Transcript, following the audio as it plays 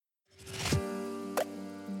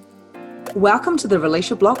Welcome to the Release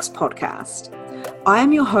Your Blocks podcast. I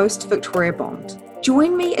am your host, Victoria Bond.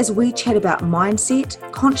 Join me as we chat about mindset,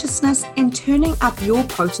 consciousness, and turning up your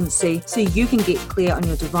potency so you can get clear on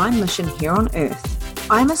your divine mission here on earth.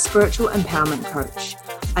 I'm a spiritual empowerment coach.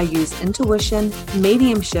 I use intuition,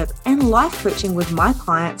 mediumship, and life coaching with my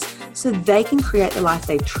clients so they can create the life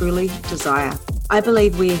they truly desire. I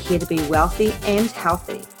believe we are here to be wealthy and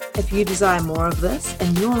healthy. If you desire more of this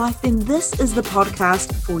in your life, then this is the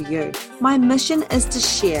podcast for you. My mission is to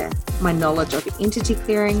share my knowledge of entity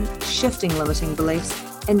clearing, shifting limiting beliefs,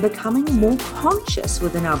 and becoming more conscious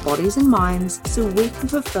within our bodies and minds so we can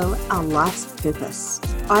fulfill our life's purpose.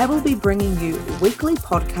 I will be bringing you weekly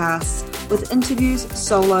podcasts with interviews,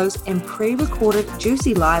 solos, and pre-recorded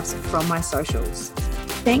juicy lives from my socials.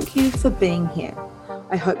 Thank you for being here.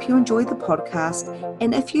 I hope you enjoy the podcast,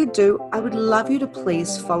 and if you do, I would love you to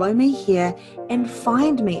please follow me here and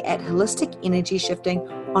find me at Holistic Energy Shifting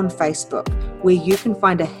on Facebook, where you can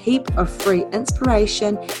find a heap of free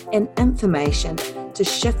inspiration and information to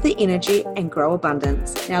shift the energy and grow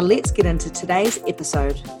abundance. Now let's get into today's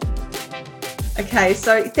episode. Okay,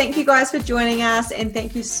 so thank you guys for joining us, and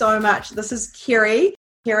thank you so much. This is Kerry.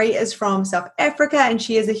 Kerry is from South Africa, and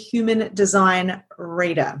she is a human design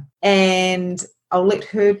reader. And I'll let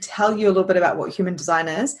her tell you a little bit about what human design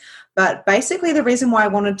is. But basically the reason why I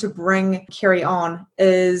wanted to bring Kerry on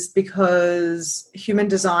is because human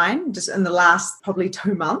design, just in the last probably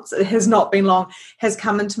 2 months, it has not been long, has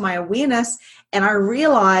come into my awareness. And I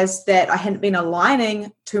realized that I hadn't been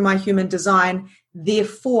aligning to my human design.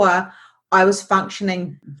 Therefore, I was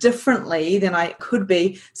functioning differently than I could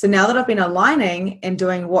be. So now that I've been aligning and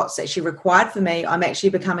doing what's actually required for me, I'm actually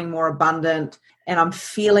becoming more abundant and I'm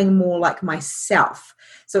feeling more like myself.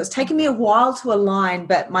 So it's taken me a while to align,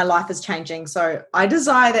 but my life is changing. So I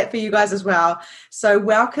desire that for you guys as well. So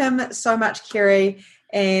welcome so much, Kerry.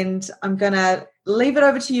 And I'm going to leave it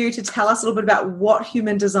over to you to tell us a little bit about what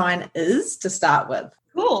human design is to start with.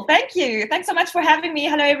 Cool. Thank you. Thanks so much for having me.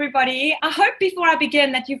 Hello, everybody. I hope before I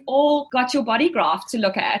begin that you've all got your body graph to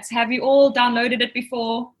look at. Have you all downloaded it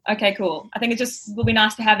before? Okay, cool. I think it just will be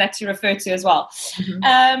nice to have that to refer to as well.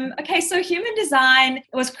 Mm-hmm. Okay, so human design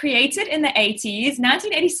was created in the 80s,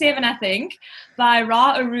 1987, I think, by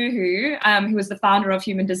Ra Uru Hu, who was the founder of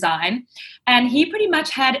human design. And he pretty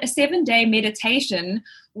much had a 7-day meditation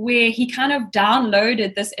where he kind of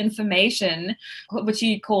downloaded this information, which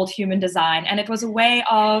he called human design. And it was a way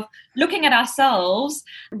of looking at ourselves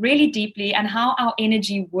really deeply and how our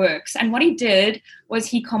energy works. And what he did was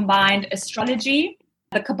he combined astrology,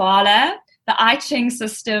 the Kabbalah, the I Ching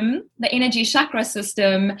system, the energy chakra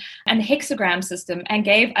system, and the hexagram system, and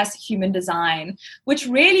gave us human design, which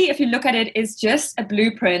really, if you look at it, is just a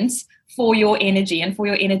blueprint for your energy and for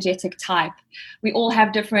your energetic type. We all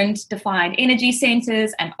have different defined energy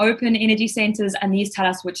centers and open energy centers, and these tell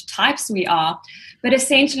us which types we are. But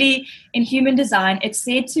essentially, in human design, it's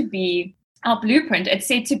said to be our blueprint. It's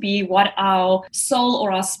said to be what our soul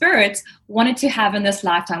or our spirit wanted to have in this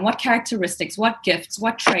lifetime, what characteristics, what gifts,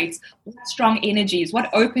 what traits, what strong energies, what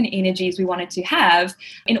open energies we wanted to have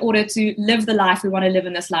in order to live the life we want to live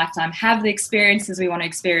in this lifetime, have the experiences we want to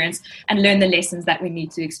experience, and learn the lessons that we need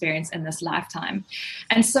to experience in this lifetime.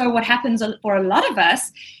 And so what happens for a lot of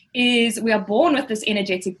us is we are born with this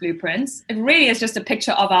energetic blueprint. It really is just a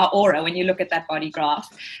picture of our aura when you look at that body graph.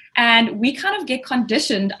 And we kind of get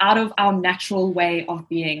conditioned out of our natural way of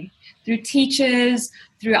being through teachers,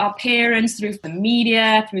 through our parents, through the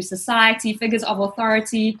media, through society, figures of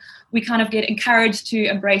authority. We kind of get encouraged to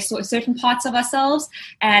embrace certain parts of ourselves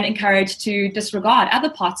and encouraged to disregard other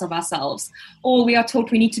parts of ourselves. Or we are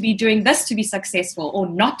taught we need to be doing this to be successful or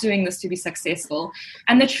not doing this to be successful.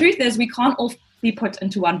 And the truth is we can't all be put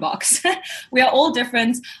into one box. We are all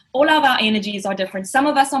different. All of our energies are different. Some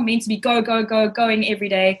of us are meant to be going every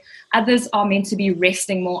day. Others are meant to be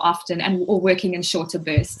resting more often or working in shorter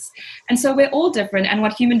bursts. And so we're all different. And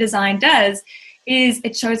what human design does is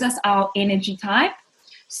it shows us our energy type.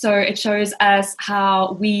 So it shows us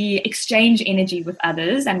how we exchange energy with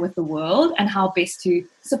others and with the world, and how best to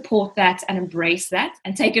support that and embrace that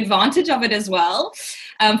and take advantage of it as well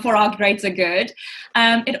for our greater good.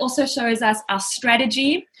 It also shows us our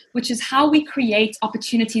strategy, which is how we create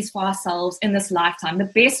opportunities for ourselves in this lifetime, the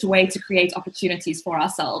best way to create opportunities for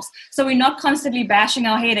ourselves. So we're not constantly bashing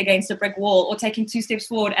our head against a brick wall or taking 2 steps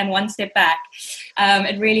forward and 1 step back.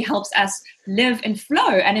 It really helps us live in flow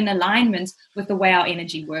and in alignment with the way our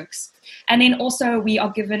energy works. And then also we are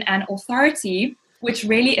given an authority, which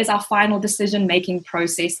really is our final decision-making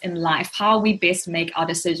process in life, how we best make our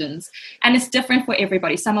decisions. And it's different for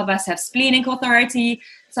everybody. Some of us have splenic authority,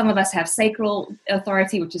 some of us have sacral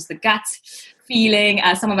authority, which is the gut feeling.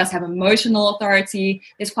 Some of us have emotional authority.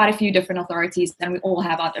 There's quite a few different authorities, and we all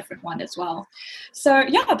have our different one as well. So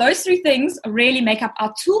yeah, those three things really make up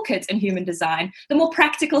our toolkit in human design, the more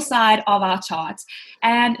practical side of our charts.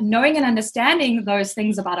 And knowing and understanding those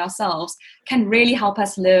things about ourselves can really help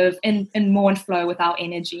us live in more in flow with our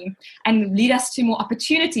energy and lead us to more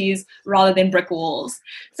opportunities rather than brick walls.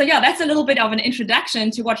 So yeah, that's a little bit of an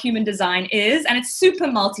introduction to what human design is, and it's super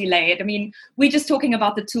multi-layered. I mean, we're just talking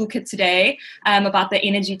about the toolkit today, about the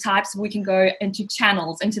energy types. We can go into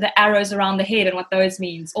channels, into the arrows around the head and what those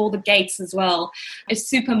means, all the gates as well. It's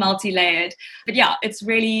super multi-layered. But yeah, it's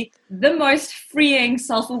really the most freeing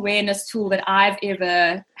self-awareness tool that I've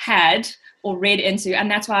ever had or read into. And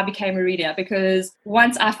that's why I became a reader, because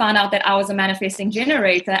once I found out that I was a manifesting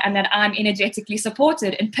generator and that I'm energetically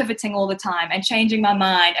supported in pivoting all the time and changing my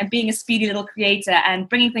mind and being a speedy little creator and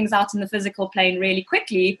bringing things out in the physical plane really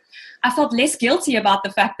quickly, I felt less guilty about the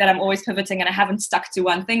fact that I'm always pivoting and I haven't stuck to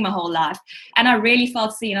one thing my whole life. And I really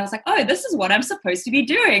felt seen. I was like, oh, this is what I'm supposed to be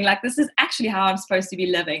doing. Like, this is actually how I'm supposed to be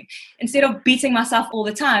living. Instead of beating myself all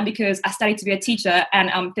the time because I studied to be a teacher and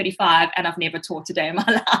I'm 35 and I've never taught a day in my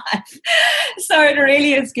life. So it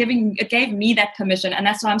really is it gave me that permission. And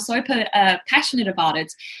that's why I'm so passionate about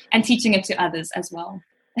it and teaching it to others as well.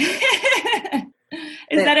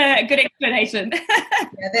 Is that a good explanation?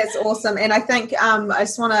 Yeah, that's awesome. And I think I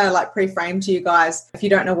just want to pre-frame to you guys, if you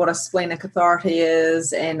don't know what a splenic authority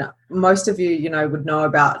is, and most of you, would know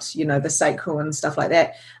about, the sacral and stuff like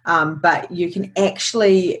that. But you can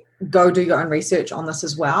actually go do your own research on this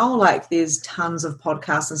as well. Like, there's tons of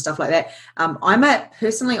podcasts and stuff like that. I'm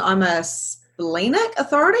a splenic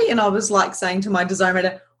authority. And I was saying to my design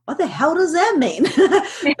reader, what the hell does that mean?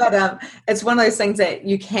 But it's one of those things that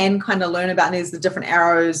you can kind of learn about. And there's the different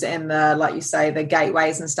arrows and the, like you say, the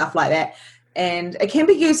gateways and stuff like that. And it can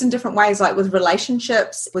be used in different ways, like with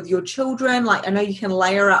relationships with your children. Like, I know you can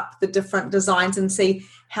layer up the different designs and see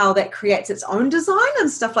how that creates its own design and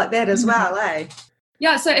stuff like that as well, eh?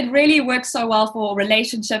 Yeah, so it really works so well for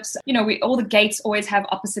relationships. All the gates always have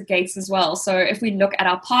opposite gates as well. So if we look at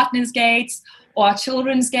our partner's gates or our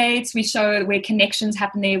children's gates, we show where connections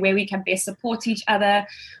happen there, where we can best support each other.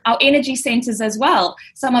 Our energy centers as well.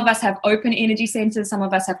 Some of us have open energy centers, some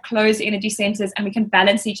of us have closed energy centers, and we can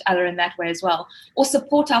balance each other in that way as well. Or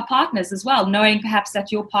support our partners as well, knowing perhaps that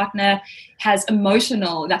your partner has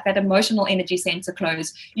that emotional energy center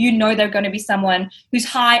closed. They're going to be someone who's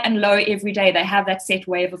high and low every day. They have that set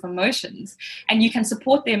wave of emotions, and you can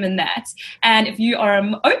support them in that. And if you are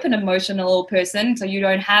an open emotional person, so you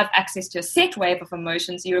don't have access to a set wave of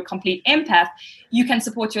emotions, you're a complete empath, you can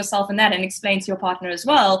support yourself in that and explain to your partner as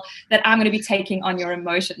well that I'm going to be taking on your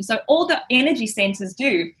emotions. So all the energy centers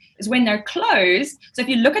do is when they're closed. So if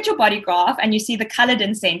you look at your body graph and you see the colored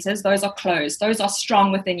in centers, those are closed. Those are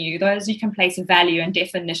strong within you. Those you can place value and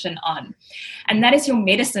definition on. And that is your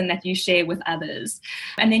medicine that you share with others.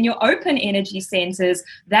 And then your open energy centers,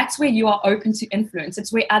 that's where you are open to influence.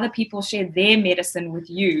 It's where other people share their medicine with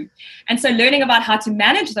you. And so learning about how to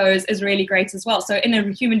manage those is really great as well. So in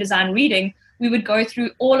a human design reading, we would go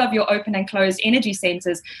through all of your open and closed energy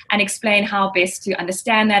centers and explain how best to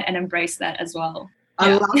understand that and embrace that as well.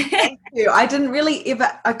 I love it. Thank you. I couldn't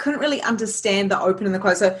really understand the open and the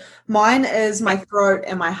closed. So mine is my throat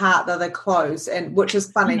and my heart, they're closed, and which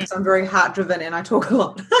is funny because I'm very heart driven and I talk a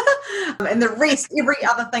lot. And the rest, every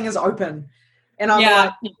other thing is open. And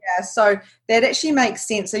I'm so that actually makes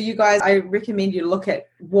sense. So you guys, I recommend you look at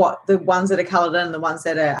what the ones that are colored in and the ones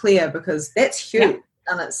that are clear, because that's huge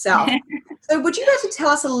in itself. So would you guys tell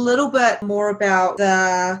us a little bit more about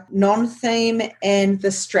the non-theme and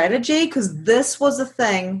the strategy? Because this was a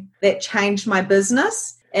thing that changed my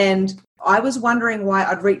business. And I was wondering why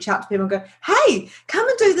I'd reach out to people and go, hey, come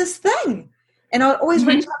and do this thing. And I'd always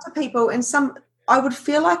reach out to people, and I would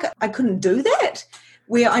feel like I couldn't do that.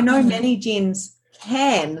 Where I know many gens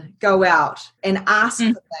can go out and ask for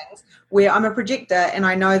things, where I'm a projector and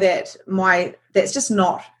I know that that's just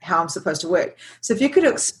not how I'm supposed to work. So if you could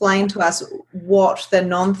explain to us what the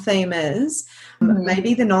non-theme is,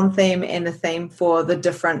 maybe the non-theme and the theme for the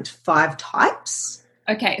different 5 types.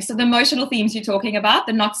 Okay, so the emotional themes you're talking about,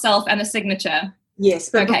 the not self and the signature. Yes,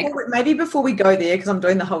 but before we go there, because I'm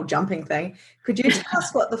doing the whole jumping thing, could you tell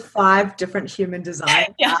us what the 5 different human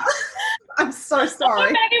designs are? I'm so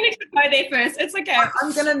sorry. Maybe we should go there first. It's okay.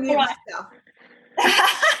 I'm going to mute myself.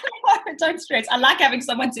 Don't stress. I like having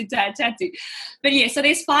someone to chat to. But yeah, so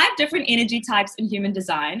there's 5 different energy types in human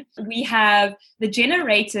design. We have the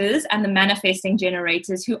generators and the manifesting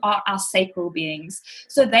generators, who are our sacral beings.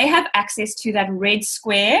 So they have access to that red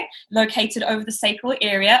square located over the sacral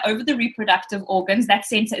area, over the reproductive organs. That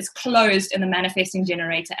center is closed in the manifesting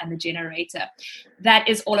generator and the generator. That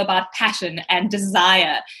is all about passion and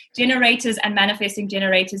desire. Generators and manifesting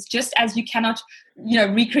generators, just as you cannot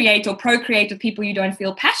recreate or procreate with people you don't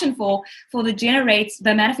feel passion for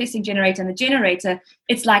the manifesting generator and the generator,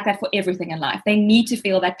 it's like that for everything in life. They need to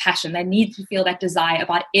feel that passion. They need to feel that desire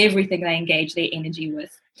about everything they engage their energy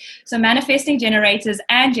with. So manifesting generators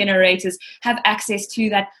and generators have access to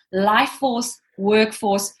that life force,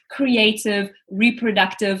 workforce, creative,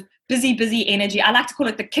 reproductive, busy energy. I like to call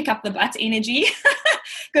it the kick up the butt energy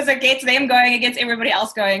because it gets them going, it gets everybody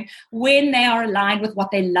else going when they are aligned with what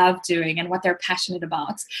they love doing and what they're passionate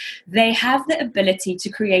about. They have the ability to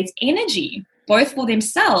create energy, both for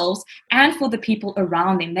themselves and for the people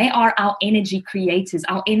around them. They are our energy creators,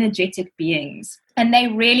 our energetic beings. And they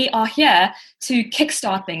really are here to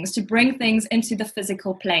kickstart things, to bring things into the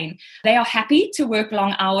physical plane. They are happy to work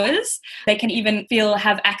long hours. They can even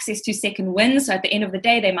have access to second winds. So at the end of the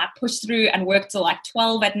day, they might push through and work till like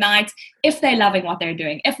 12 at night if they're loving what they're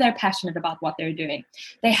doing, if they're passionate about what they're doing.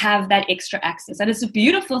 They have that extra access. And it's a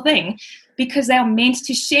beautiful thing because they are meant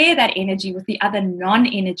to share that energy with the other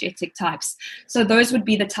non-energetic types. So those would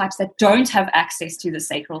be the types that don't have access to the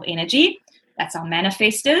sacral energy. That's our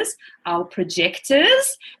manifestors, our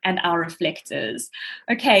projectors, and our reflectors.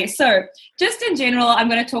 Okay, so just in general, I'm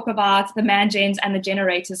going to talk about the man-gens and the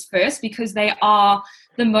generators first because they are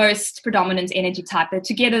the most predominant energy type.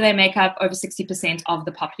 Together, they make up over 60% of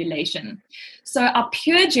the population. So our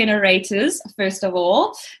pure generators, first of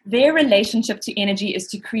all, their relationship to energy is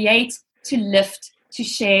to create, to lift, to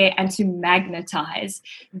share, and to magnetize.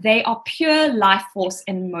 They are pure life force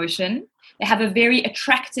in motion. They have a very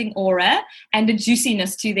attracting aura and a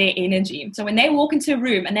juiciness to their energy. So when they walk into a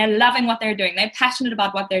room and they're loving what they're doing, they're passionate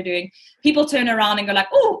about what they're doing, people turn around and go like,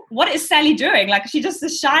 oh, what is Sally doing? Like, she just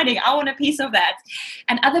is shining. I want a piece of that.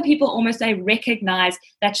 And other people almost, they recognize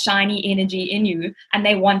that shiny energy in you and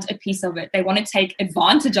they want a piece of it. They want to take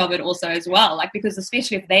advantage of it also as well, like, because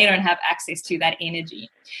especially if they don't have access to that energy.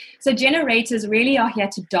 So generators really are here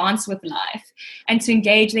to dance with life and to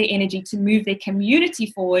engage their energy, to move their community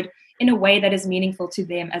forward in a way that is meaningful to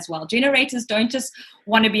them as well. Generators don't just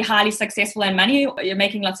want to be highly successful and you're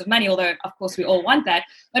making lots of money, although of course we all want that.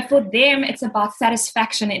 But for them, it's about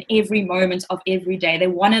satisfaction in every moment of every day. They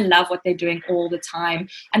want to love what they're doing all the time.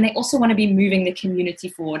 And they also want to be moving the community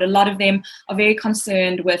forward. A lot of them are very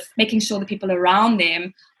concerned with making sure the people around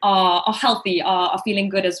them are healthy, are feeling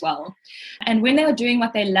good as well. And when they are doing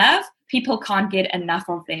what they love, people can't get enough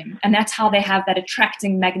of them. And that's how they have that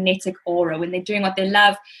attracting magnetic aura. When they're doing what they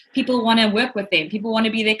love, people want to work with them. People want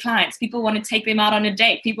to be their clients. People want to take them out on a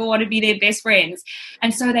date. People want to be their best friends.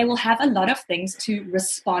 And so they will have a lot of things to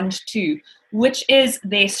respond to, which is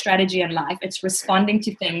their strategy in life. It's responding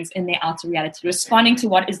to things in their outer reality, responding to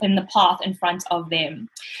what is in the path in front of them.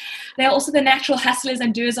 They're also the natural hustlers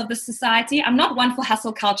and doers of the society. I'm not one for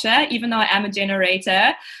hustle culture, even though I am a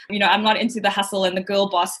generator. I'm not into the hustle and the girl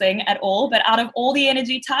boss thing at all. But out of all the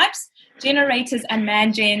energy types, generators and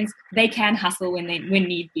man-gens, they can hustle when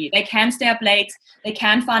need be. They can stay up late. They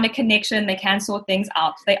can find a connection. They can sort things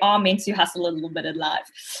out. They are meant to hustle a little bit in life.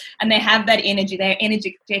 And they have that energy. They're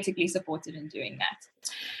energetically supported in doing that.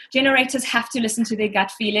 Generators have to listen to their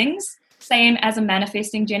gut feelings. Same as a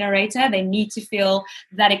manifesting generator. They need to feel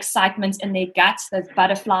that excitement in their guts, those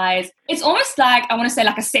butterflies. It's almost like, I want to say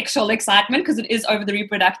like a sexual excitement because it is over the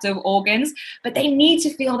reproductive organs, but they need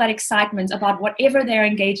to feel that excitement about whatever they're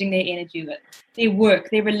engaging their energy with. Their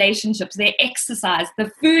work, their relationships, their exercise,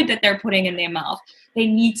 the food that they're putting in their mouth. They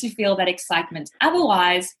need to feel that excitement.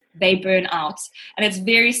 Otherwise, they burn out. And it's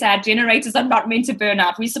very sad. Generators are not meant to burn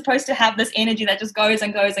out. We're supposed to have this energy that just goes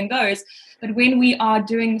and goes and goes. But when we are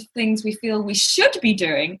doing things we feel we should be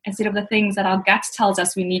doing instead of the things that our gut tells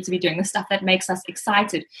us we need to be doing, the stuff that makes us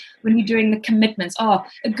excited, when we're doing the commitments, a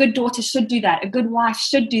good daughter should do that, a good wife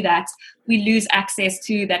should do that, we lose access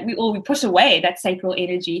to that. We push away that sacral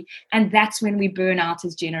energy. And that's when we burn out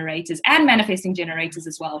as generators and manifesting generators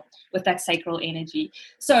as well with that sacral energy.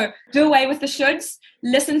 So do away with the shoulds.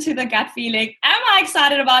 Listen to the gut feeling. Am I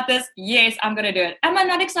excited about this? Yes, I'm going to do it. Am I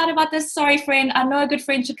not excited about this? Sorry, friend. I know a good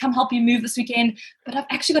friend should come help you move this weekend, but I've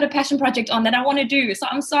actually got a passion project on that I want to do. So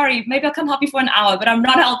I'm sorry. Maybe I'll come help you for an hour, but I'm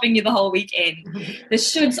not helping you the whole weekend. The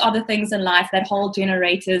shoulds are the things in life that hold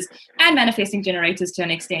generators and manifesting generators to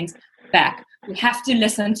an extent back. We have to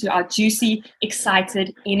listen to our juicy,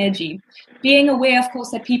 excited energy. Being aware, of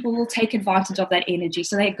course, that people will take advantage of that energy.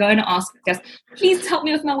 So they're going to ask us, please help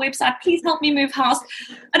me with my website. Please help me move house.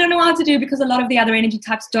 I don't know how to do, because a lot of the other energy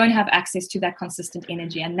types don't have access to that consistent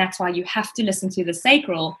energy. And that's why you have to listen to the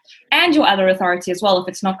sacral and your other authority as well, if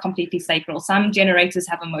it's not completely sacral. Some generators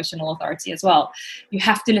have emotional authority as well. You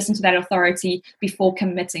have to listen to that authority before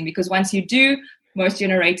committing, because once you do, most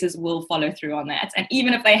generators will follow through on that. And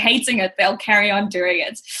even if they're hating it, they'll carry on doing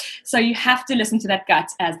it. So you have to listen to that gut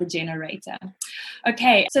as the generator.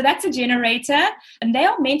 Okay, so that's a generator, and they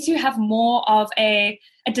are meant to have more of a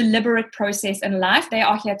deliberate process in life. They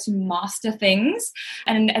are here to master things,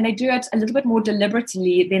 and they do it a little bit more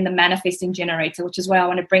deliberately than the manifesting generator, which is where I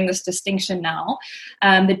want to bring this distinction now,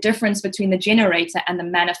 the difference between the generator and the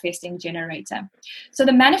manifesting generator. So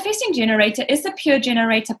the manifesting generator is the pure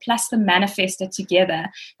generator plus the manifester together.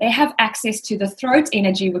 They have access to the throat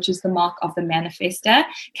energy, which is the mark of the manifester,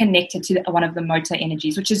 connected to one of the motor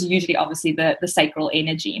energies, which is usually obviously the sacral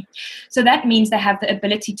energy. So that means they have the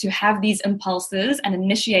ability to have these impulses and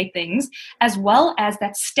initiate things, as well as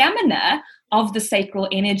that stamina of the sacral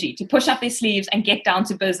energy to push up their sleeves and get down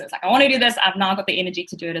to business. Like, I want to do this, I've now got the energy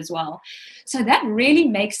to do it as well. So that really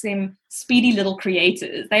makes them speedy little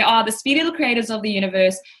creators. They are the speedy little creators of the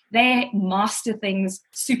universe. They master things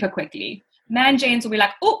super quickly. Man-Janes will be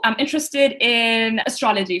like, oh, I'm interested in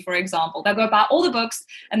astrology, for example. They'll go buy all the books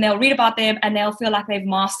and they'll read about them and they'll feel like they've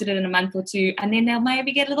mastered it in a month or two, and then they'll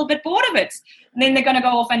maybe get a little bit bored of it. And then they're going to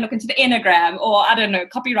go off and look into the Enneagram or, I don't know,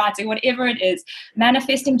 copywriting, whatever it is.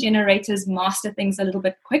 Manifesting generators master things a little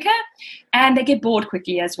bit quicker, and they get bored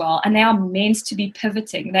quickly as well. And they are meant to be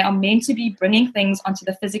pivoting. They are meant to be bringing things onto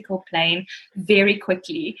the physical plane very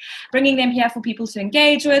quickly, bringing them here for people to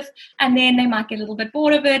engage with, and then they might get a little bit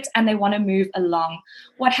bored of it and they want to move along.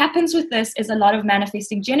 What happens with this is a lot of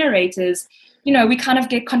manifesting generators, we kind of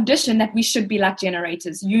get conditioned that we should be like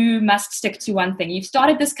generators. You must stick to one thing. You've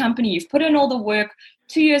started this company, you've put in all the work.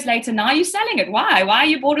 2 years later, now you're selling it. Why? Why are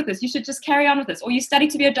you bored with this? You should just carry on with this. Or you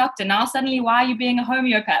studied to be a doctor. Now suddenly, why are you being a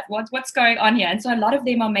homeopath? What's going on here? And so a lot of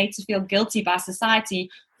them are made to feel guilty by society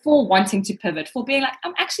for wanting to pivot, for being like,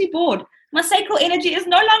 I'm actually bored. My sacral energy is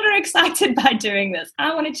no longer excited by doing this.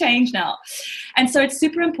 I want to change now. And so it's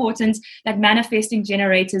super important that manifesting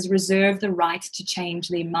generators reserve the right to change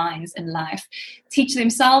their minds in life. Teach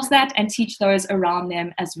themselves that and teach those around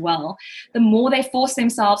them as well. The more they force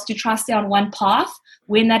themselves to try to stay on one path,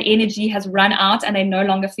 when that energy has run out and they're no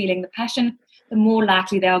longer feeling the passion, the more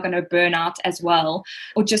likely they are going to burn out as well,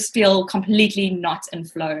 or just feel completely not in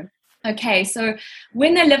flow. Okay, so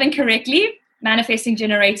when they're living correctly, manifesting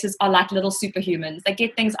generators are like little superhumans. They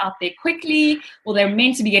get things out there quickly, or they're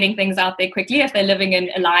meant to be getting things out there quickly if they're living in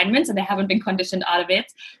alignment and they haven't been conditioned out of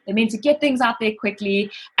it. They're meant to get things out there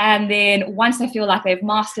quickly, and then once they feel like they've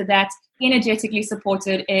mastered that, energetically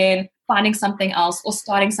supported in finding something else or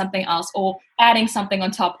starting something else or adding something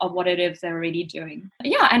on top of what it is they're already doing.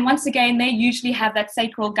 Yeah, and once again, they usually have that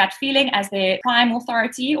sacral gut feeling as their prime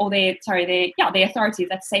authority, or their authority,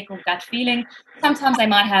 that sacral gut feeling. Sometimes they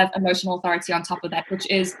might have emotional authority on top of that, which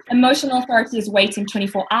is emotional authority is waiting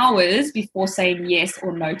 24 hours before saying yes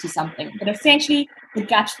or no to something. But essentially, the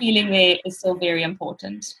gut feeling there is still very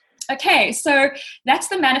important. Okay, so that's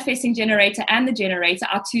the manifesting generator and the generator,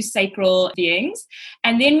 our two sacral beings.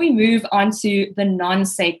 And then we move on to the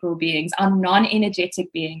non-sacral beings, our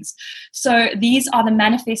non-energetic beings. So these are the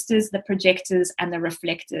manifestors, the projectors, and the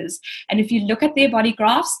reflectors. And if you look at their body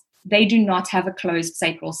graphs, they do not have a closed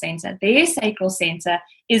sacral center. Their sacral center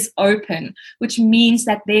is open, which means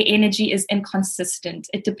that their energy is inconsistent.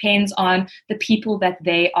 It depends on the people that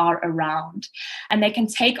they are around. And they can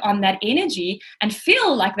take on that energy and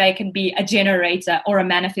feel like they can be a generator or a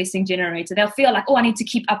manifesting generator. They'll feel like, oh, I need to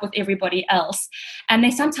keep up with everybody else. And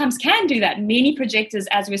they sometimes can do that. Many projectors,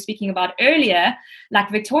 as we were speaking about earlier,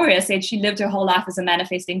 like Victoria said, she lived her whole life as a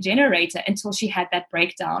manifesting generator until she had that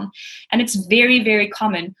breakdown. And it's very, very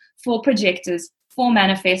common for projectors, for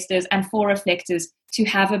manifestors, and for reflectors to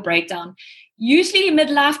have a breakdown. Usually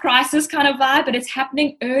midlife crisis kind of vibe, but it's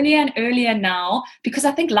happening earlier and earlier now because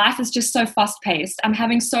I think life is just so fast-paced. I'm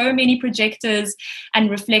having so many projectors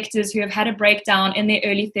and reflectors who have had a breakdown in their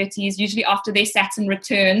early 30s, usually after their Saturn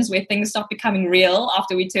returns, where things start becoming real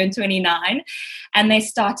after we turn 29, and they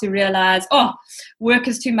start to realize, oh, work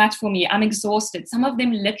is too much for me. I'm exhausted. Some of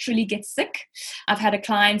them literally get sick. I've had a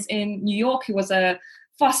client in New York who was a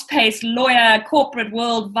fast-paced lawyer, corporate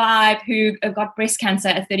world vibe, who got breast cancer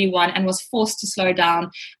at 31 and was forced to slow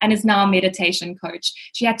down and is now a meditation coach.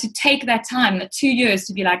 She had to take that time, the 2 years,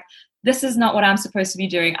 to be like, this is not what I'm supposed to be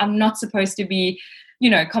doing. I'm not supposed to be,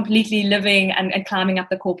 completely living and climbing up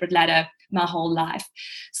the corporate ladder. my whole life.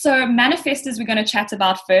 So manifestors we're going to chat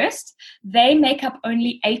about first. They make up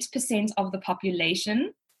only 8% of the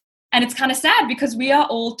population. And it's kind of sad because we are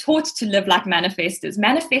all taught to live like manifestors.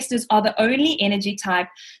 Manifestors are the only energy type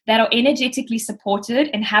that are energetically supported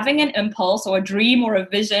in having an impulse or a dream or a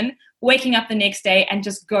vision, waking up the next day and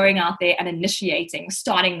just going out there and initiating,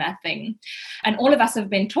 starting that thing. And all of us have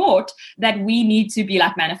been taught that we need to be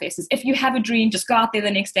like manifestors. If you have a dream, just go out there the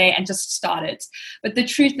next day and just start it. But the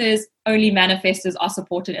truth is, only manifestors are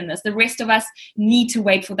supported in this. The rest of us need to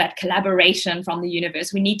wait for that collaboration from the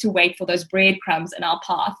universe. We need to wait for those breadcrumbs in our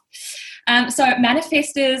path. So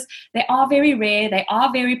manifestors, they are very rare. They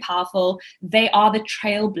are very powerful. They are the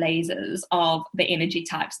trailblazers of the energy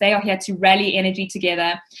types. They are here to rally energy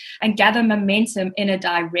together and gather momentum in a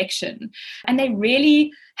direction. And they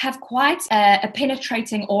really have quite a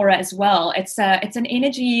penetrating aura as well. It's an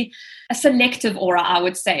energy, a selective aura, I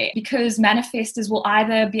would say, because manifestors will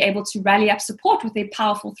either be able to rally up support with their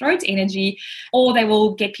powerful throat energy, or they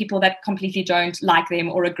will get people that completely don't like them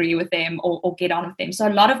or agree with them or get on with them. So a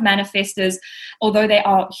lot of manifestors, although they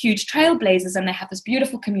are huge trailblazers and they have this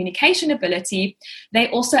beautiful communication ability, they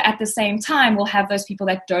also at the same time will have those people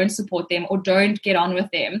that don't support them or don't get on with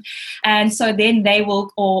them. And so then they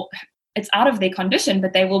will, or it's out of their condition,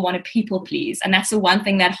 but they will want to people please. And that's the one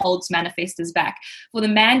thing that holds manifestors back. For the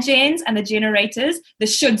man-gens and the generators, the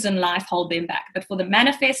shoulds in life hold them back. But for the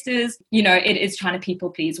manifestors, it is trying to people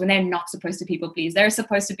please when they're not supposed to people please. They're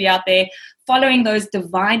supposed to be out there following those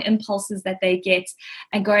divine impulses that they get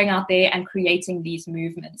and going out there and creating these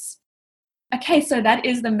movements. Okay, so that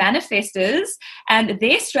is the manifestors, and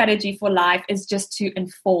their strategy for life is just to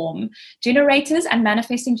inform. Generators and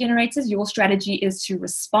manifesting generators, your strategy is to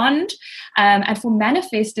respond. And for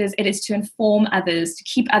manifestors, it is to inform others, to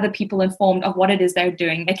keep other people informed of what it is they're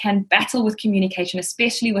doing. They can battle with communication,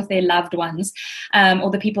 especially with their loved ones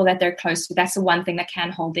or the people that they're close to. That's the one thing that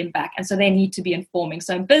can hold them back. And so they need to be informing.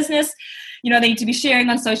 So in business, they need to be sharing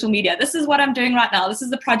on social media. This is what I'm doing right now. This is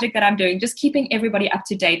the project that I'm doing. Just keeping everybody up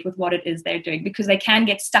to date with what it is they're doing, because they can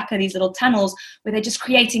get stuck in these little tunnels where they're just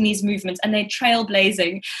creating these movements and they're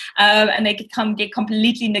trailblazing and they can get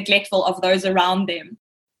completely neglectful of those around them.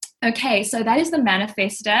 Okay, so that is the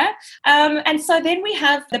manifestor. And so then we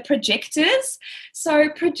have the projectors. So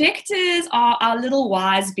projectors are our little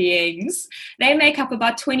wise beings. They make up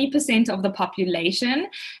about 20% of the population,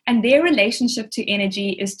 and their relationship to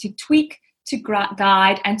energy is to tweak, to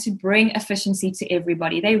guide, and to bring efficiency to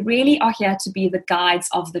everybody. They really are here to be the guides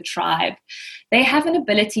of the tribe. They have an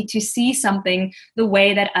ability to see something the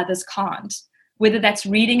way that others can't, whether that's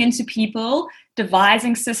reading into people,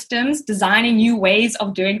 devising systems, designing new ways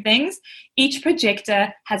of doing things. Each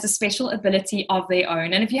projector has a special ability of their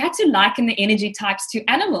own. And if you had to liken the energy types to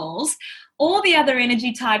animals, all the other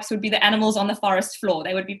energy types would be the animals on the forest floor.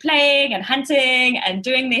 They would be playing and hunting and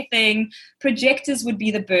doing their thing. Projectors would be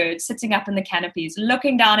the birds sitting up in the canopies,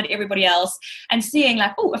 looking down at everybody else and seeing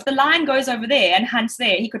like, oh, if the lion goes over there and hunts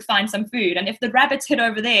there, he could find some food. And if the rabbits hid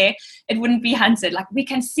over there, it wouldn't be hunted. Like, we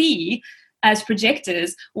can see as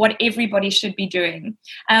projectors what everybody should be doing.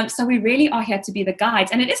 So we really are here to be the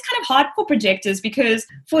guides. And it is kind of hard for projectors because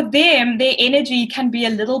for them, their energy can be a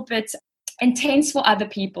little bit intense for other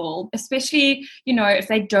people, especially, if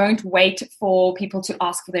they don't wait for people to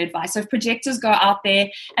ask for their advice. So if projectors go out there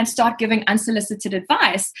and start giving unsolicited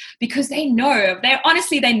advice, because they know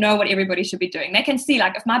what everybody should be doing. They can see,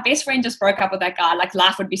 like, if my best friend just broke up with that guy, like,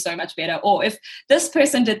 life would be so much better. Or if this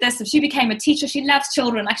person did this, if she became a teacher, she loves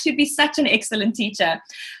children, like, she'd be such an excellent teacher.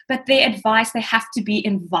 But their advice, they have to be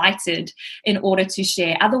invited in order to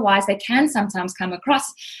share. Otherwise, they can sometimes come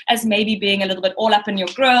across as maybe being a little bit all up in your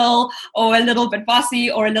grill, or a little bit bossy,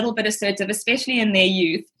 or a little bit assertive, especially in their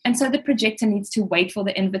youth. And so the projector needs to wait for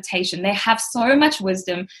the invitation. They have so much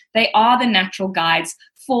wisdom. They are the natural guides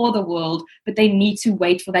for the world, but they need to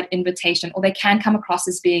wait for that invitation, or they can come across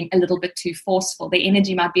as being a little bit too forceful. Their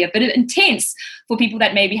energy might be a bit intense for people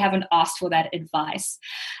that maybe haven't asked for that advice.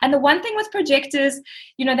 And the one thing with projectors,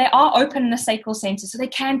 they are open in the sacral center, so they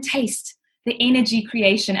can taste the energy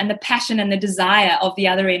creation and the passion and the desire of the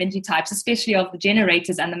other energy types, especially of the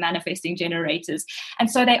generators and the manifesting generators. And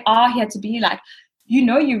so they are here to be like,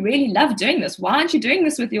 you really love doing this. Why aren't you doing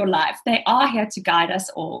this with your life? They are here to guide us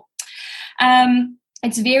all.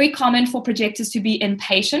 It's very common for projectors to be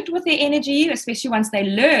impatient with their energy, especially once they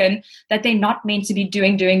learn that they're not meant to be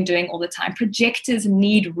doing all the time. Projectors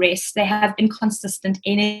need rest. They have inconsistent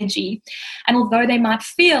energy. And although they might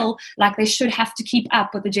feel like they should have to keep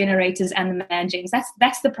up with the generators and the man-gens,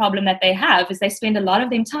 that's the problem that they have, is they spend a lot of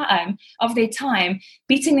their time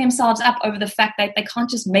beating themselves up over the fact that they can't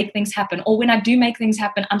just make things happen. Or when I do make things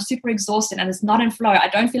happen, I'm super exhausted and it's not in flow. I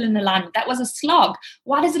don't feel in alignment. That was a slog.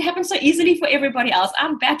 Why does it happen so easily for everybody else?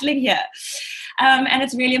 I'm battling here. And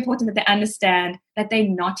it's really important that they understand that they're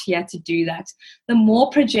not here to do that. The more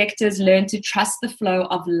projectors learn to trust the flow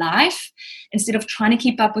of life instead of trying to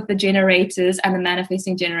keep up with the generators and the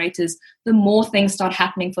manifesting generators, the more things start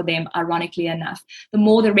happening for them, ironically enough. The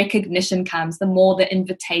more the recognition comes, the more the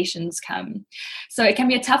invitations come. So it can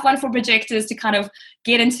be a tough one for projectors to kind of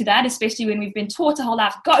get into that, especially when we've been taught a whole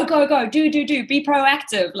life, go, do, be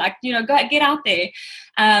proactive, go get out there.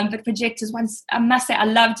 But projectors, I must say, I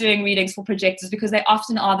love doing readings for projectors because they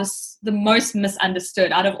often are the most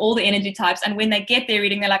misunderstood out of all the energy types. And when they get their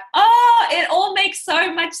reading, they're like, oh, it all makes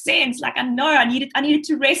so much sense. Like, I know I needed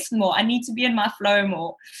to rest more. I need to be in my flow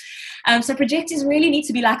more. So projectors really need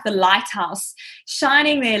to be like the lighthouse,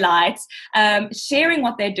 shining their lights, sharing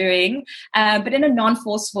what they're doing, but in a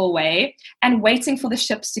non-forceful way, and waiting for the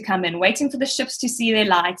ships to come in, waiting for the ships to see their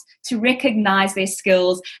light, to recognize their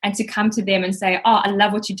skills, and to come to them and say, oh, I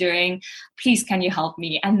love what you're doing. Please, can you help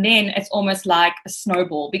me? And then it's almost like a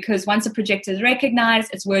snowball, because once a projector is recognized,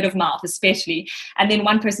 it's word of mouth, especially. And then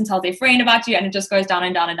one person tells their friend about you, and it just goes down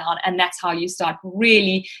and down and down. And that's how you start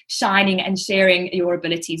really shining and sharing your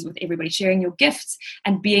abilities with everybody, sharing your gifts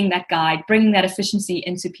and being that guide, bringing that efficiency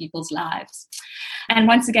into people's lives. And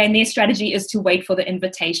once again, their strategy is to wait for the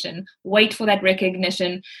invitation, wait for that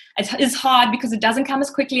recognition. It is hard because it doesn't come as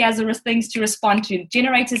quickly as there are things to respond to.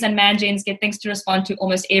 Generators and man-gens get things to respond to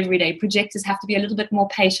almost every day. Projectors have to be a little bit more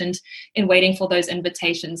patient in waiting for those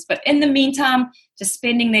invitations. But in the meantime, just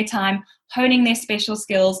spending their time honing their special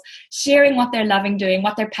skills, sharing what they're loving doing,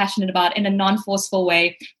 what they're passionate about in a non-forceful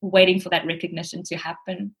way, waiting for that recognition to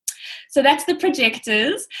happen. So that's the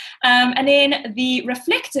projectors. And then the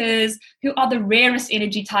reflectors, who are the rarest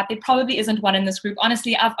energy type. There probably isn't one in this group.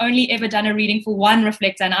 Honestly, I've only ever done a reading for one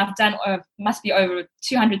reflector, and I've done, must be over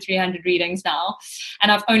 200, 300 readings now.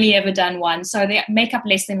 And I've only ever done one. So they make up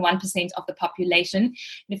less than 1% of the population. And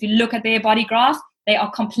if you look at their body graph, they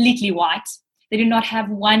are completely white. They do not have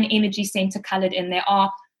one energy center colored in. They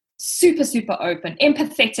are super, super open,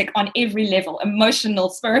 empathetic on every level, emotional,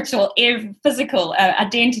 spiritual, physical,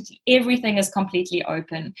 identity, everything is completely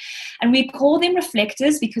open. And we call them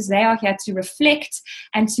reflectors because they are here to reflect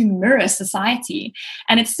and to mirror society.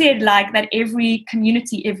 And it's said like that every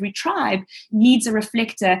community, every tribe needs a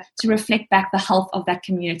reflector to reflect back the health of that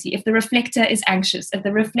community. If the reflector is anxious, if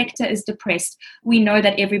the reflector is depressed, we know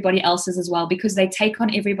that everybody else is as well, because they take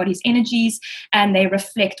on everybody's energies and they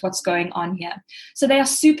reflect what's going on here. So they are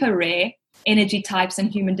super rare energy types in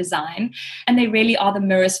human design, and they really are the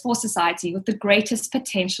mirrors for society with the greatest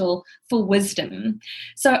potential for wisdom.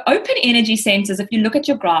 So open energy centers, if you look at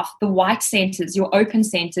your graph, the white centers, your open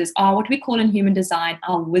centers, are what we call in human design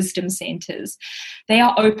our wisdom centers. They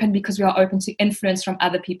are open because we are open to influence from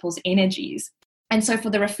other people's energies. And so for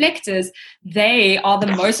the reflectors, they are the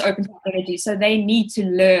most open to energy. So they need to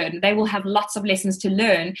learn. They will have lots of lessons to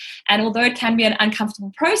learn. And although it can be an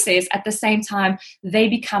uncomfortable process, at the same time, they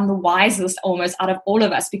become the wisest almost out of all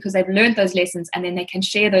of us because they've learned those lessons, and then they can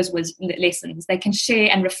share those lessons. They can share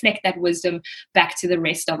and reflect that wisdom back to the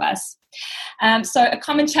rest of us. So a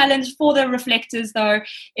common challenge for the reflectors, though,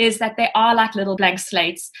 is that they are like little blank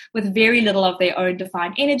slates with very little of their own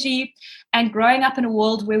defined energy. And growing up in a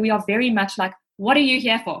world where we are very much like, what are you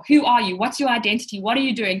here for? Who are you? What's your identity? What are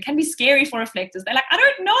you doing? Can be scary for reflectors. They're like, I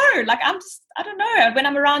don't know. Like, I don't know. When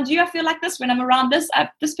I'm around you, I feel like this. When I'm around this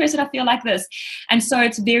person, I feel like this. And so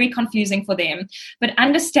it's very confusing for them. But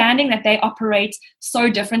understanding that they operate so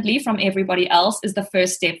differently from everybody else is the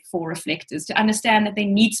first step for reflectors, to understand that they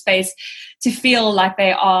need space to feel like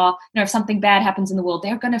they are, if something bad happens in the world,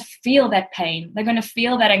 they're going to feel that pain. They're going to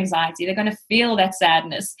feel that anxiety. They're going to feel that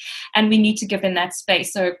sadness. And we need to give them that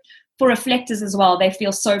space. So for reflectors as well, they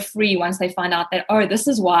feel so free once they find out that, oh, this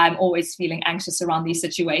is why I'm always feeling anxious around these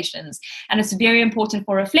situations. And it's very important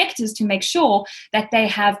for reflectors to make sure that they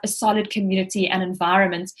have a solid community and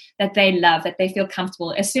environment that they love, that they feel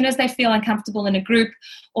comfortable. As soon as they feel uncomfortable in a group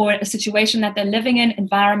or a situation that they're living in,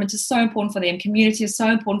 environment is so important for them, community is so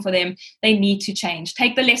important for them, they need to change.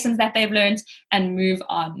 Take the lessons that they've learned and move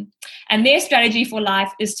on. And their strategy for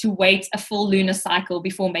life is to wait a full lunar cycle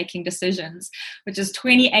before making decisions, which is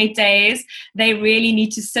 28 days days, they really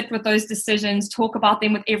need to sit with those decisions, talk about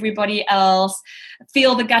them with everybody else,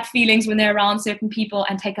 feel the gut feelings when they're around certain people,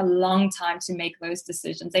 and take a long time to make those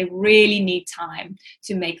decisions. They really need time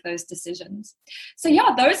to make those decisions. So yeah,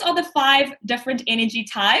 those are the 5 different energy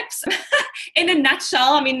types. In a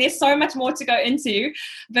nutshell, I mean, there's so much more to go into,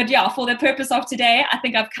 but yeah, for the purpose of today, I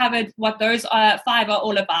think I've covered what those 5 are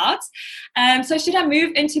all about. So should I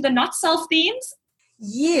move into the not self themes?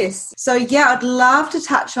 Yes. So yeah, I'd love to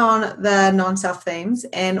touch on the non-self themes,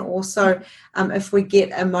 and also if we get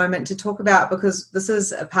a moment to talk about, because this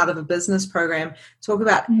is a part of a business program, talk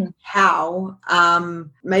about how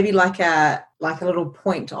maybe like a little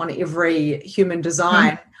point on every human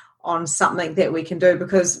design on something that we can do.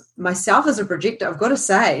 Because myself as a projector, I've got to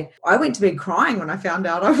say, I went to bed crying when I found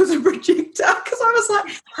out I was a projector, because I was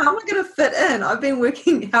like, how am I going to fit in? I've been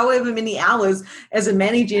working however many hours as a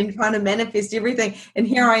manager and trying to manifest everything. And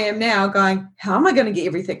here I am now going, how am I going to get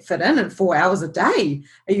everything fit in 4 hours a day?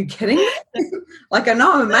 Are you kidding me? Like, I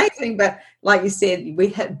know I'm amazing, but like you said, we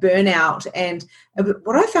hit burnout. And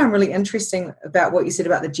what I found really interesting about what you said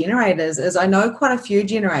about the generators is I know quite a few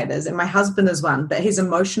generators, and my husband is one, but he's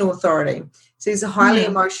emotional authority. So he's a highly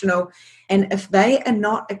emotional. And if they are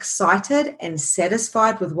not excited and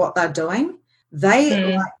satisfied with what they're doing,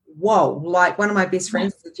 they like, whoa, like one of my best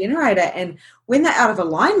friends is a generator. And when they're out of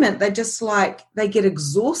alignment, they just like, they get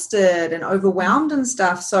exhausted and overwhelmed and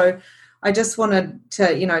stuff. So I just wanted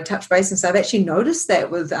to, touch base and say I've actually noticed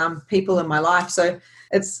that with people in my life. So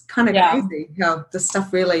it's kind of crazy how this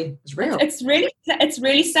stuff really is real. It's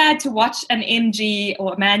really sad to watch an MG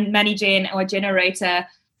or a Manny Gen or a generator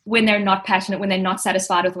when they're not passionate, when they're not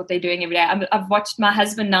satisfied with what they're doing every day. I've watched my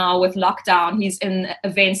husband now with lockdown. He's in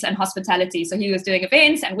events and hospitality. So he was doing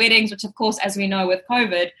events and weddings, which of course, as we know with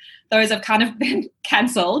COVID, those have kind of been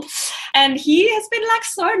cancelled. And he has been like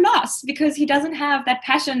so lost because he doesn't have that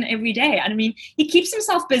passion every day. And I mean, he keeps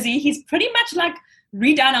himself busy. He's pretty much like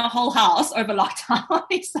redone our whole house over lockdown.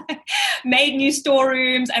 He's like made new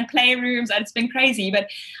storerooms and playrooms, and it's been crazy. But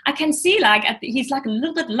I can see he's like a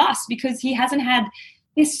little bit lost because he hasn't had.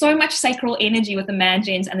 There's so much sacral energy with the man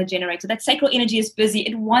gens and the generator. That sacral energy is busy.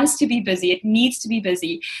 It wants to be busy. It needs to be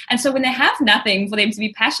busy. And so when they have nothing for them to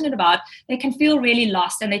be passionate about, they can feel really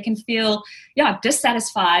lost, and they can feel,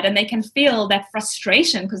 dissatisfied, and they can feel that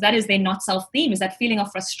frustration, because that is their not self theme, is that feeling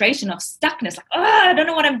of frustration, of stuckness, like, I don't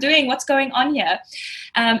know what I'm doing. What's going on here?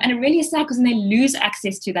 And it really is sad because then they lose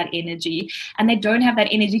access to that energy, and they don't have that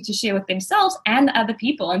energy to share with themselves and other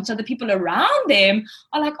people. And so the people around them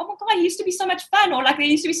are like, oh my God, he used to be so much fun, or like there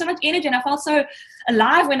used to be so much energy, and I felt so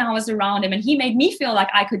alive when I was around him, and he made me feel like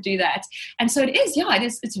I could do that. And so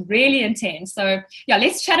it's really intense. So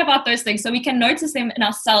let's chat about those things so we can notice them in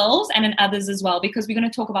ourselves and in others as well, because we're going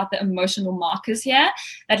to talk about the emotional markers here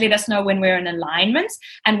that let us know when we're in alignment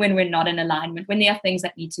and when we're not in alignment, when there are things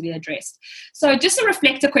that need to be addressed. So just a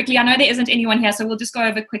reflector quickly, I know there isn't anyone here, so we'll just go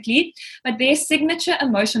over quickly, but their signature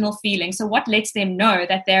emotional feeling, so what lets them know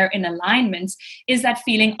that they're in alignment, is that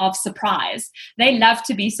feeling of surprise. They love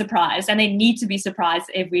to be surprised, and they need to be surprised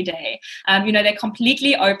every day. They're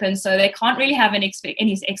completely open, so they can't really have any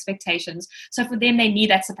expectations. So for them, they need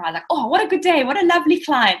that surprise, like, oh, what a good day, what a lovely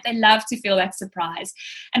client. They love to feel that surprise.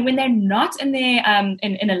 And when they're not in their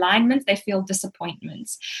in alignment, they feel disappointment,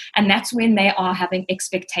 and that's when they are having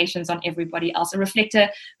expectations on everybody else. A reflector,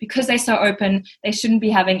 because they're so open, they shouldn't be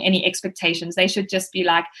having any expectations. They should just be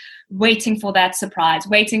like waiting for that surprise,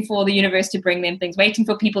 waiting for the universe to bring them things, waiting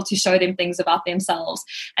for people to show them things about themselves.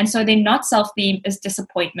 And so their not self theme is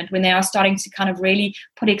disappointment, when they are starting to kind of really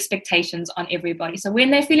put expectations on everybody. So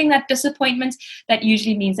when they're feeling that disappointment, that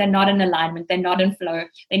usually means they're not in alignment, they're not in flow.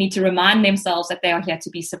 They need to remind themselves that they are here to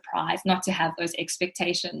be surprised, not to have those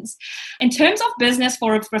expectations. In terms of business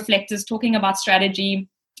for reflectors, talking about strategy,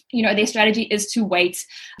 their strategy is to wait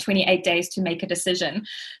 28 days to make a decision.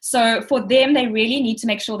 So for them, they really need to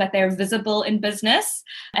make sure that they're visible in business,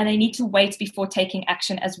 and they need to wait before taking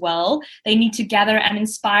action as well. They need to gather an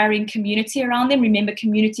inspiring community around them. Remember,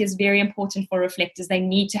 community is very important for reflectors. They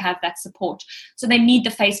need to have that support. So they need the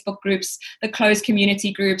Facebook groups, the closed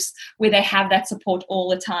community groups, where they have that support all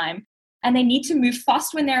the time. And they need to move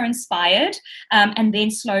fast when they're inspired, and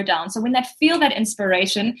then slow down. So when they feel that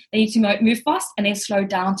inspiration, they need to move fast and then slow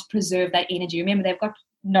down to preserve that energy. Remember, they've got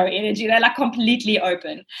no energy. They're like completely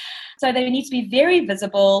open. So they need to be very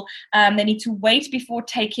visible. They need to wait before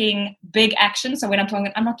taking big action. So when I'm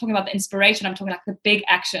not talking about the inspiration, I'm talking like the big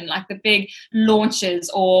action, like the big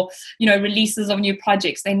launches or, releases of new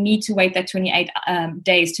projects. They need to wait that 28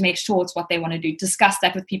 days to make sure it's what they want to do. Discuss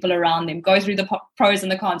that with people around them. Go through the pros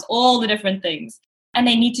and the cons, all the different things. and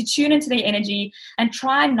they need to tune into their energy and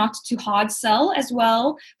try not to hard sell as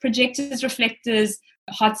well. Projectors, reflectors,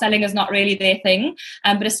 hard selling is not really their thing,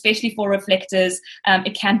 but especially for reflectors,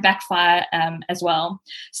 it can backfire as well.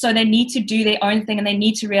 So they need to do their own thing, and they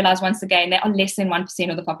need to realize, once again, they are less than 1%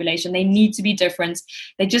 of the population. They need to be different.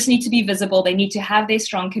 They just need to be visible. They need to have their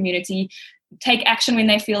strong community, take action when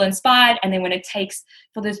they feel inspired, and then when it takes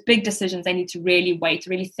for those big decisions, they need to really wait,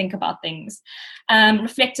 really think about things.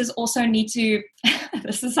 Reflectors also need to,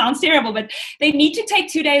 this sounds terrible, but they need to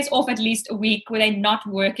take 2 days off at least a week where they're not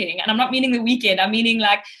working. And I'm not meaning the weekend, I'm meaning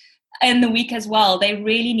like in the week as well. They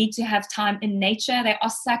really need to have time in nature. They are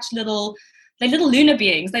such they're little lunar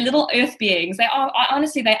beings, they're little earth beings. They are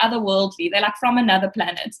honestly, they're otherworldly. They're like from another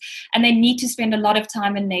planet, and they need to spend a lot of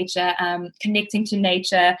time in nature, connecting to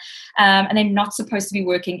nature, and they're not supposed to be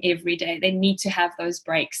working every day. They need to have those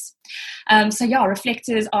breaks. So yeah,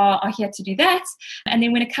 reflectors are here to do that. And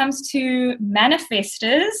then when it comes to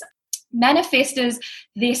manifestors,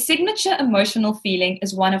 their signature emotional feeling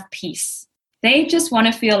is one of peace. They just want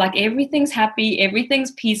to feel like everything's happy,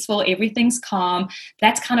 everything's peaceful, everything's calm.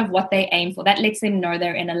 That's kind of what they aim for. That lets them know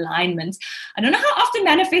they're in alignment. I don't know how often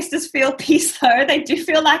manifestors feel peace, though. They do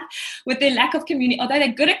feel like with their lack of community, although they're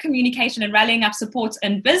good at communication and rallying up support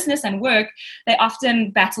in business and work, they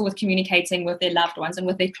often battle with communicating with their loved ones and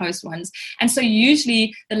with their close ones. And so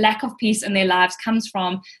usually the lack of peace in their lives comes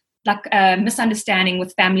from like misunderstanding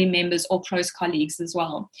with family members or close colleagues as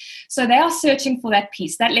well. So they are searching for that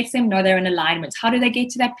peace. That lets them know they're in alignment. How do they get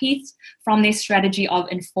to that peace? From their strategy of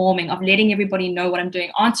informing, of letting everybody know what I'm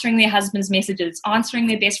doing, answering their husband's messages, answering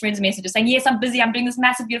their best friend's messages, saying, yes, I'm busy, I'm doing this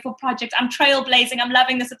massive, beautiful project, I'm trailblazing, I'm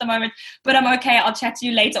loving this at the moment, but I'm okay, I'll chat to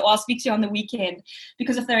you later, or I'll speak to you on the weekend.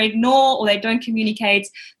 Because if they ignore or they don't communicate,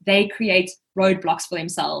 they create roadblocks for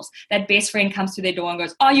themselves. That best friend comes to their door and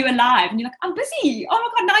goes, are you alive? And you're like, I'm busy. Oh my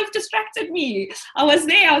God, now you've distracted me. I was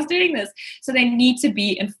there, I was doing this. So they need to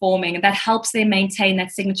be informing, and that helps them maintain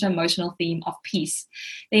that signature emotional theme of peace.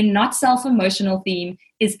 Their not self-emotional theme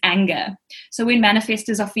is anger. So when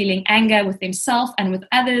manifestors are feeling anger with themselves and with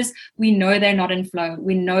others, we know they're not in flow.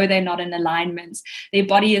 We know they're not in alignment. Their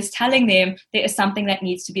body is telling them there is something that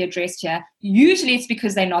needs to be addressed here. Usually it's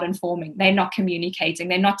because they're not informing. They're not communicating.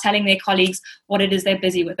 They're not telling their colleagues what it is they're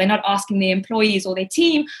busy with. They're not asking their employees or their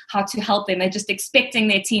team how to help them. They're just expecting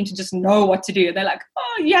their team to just know what to do. They're like,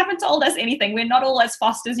 oh, you haven't told us anything. We're not all as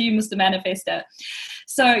fast as you, Mr. Manifestor.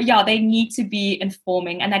 So yeah, they need to be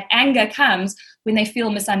informing. And that anger comes when they feel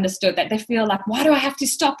misunderstood, that they feel like, why do I have to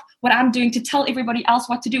stop what I'm doing to tell everybody else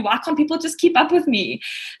what to do? Why can't people just keep up with me?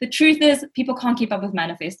 The truth is, people can't keep up with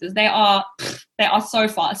manifestors. They are so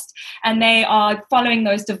fast, and they are following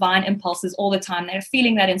those divine impulses all the time. They're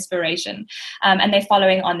feeling that inspiration, and they're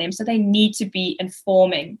following on them. So they need to be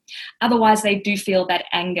informing. Otherwise, they do feel that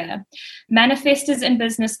anger. Manifestors in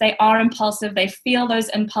business, they are impulsive. They feel those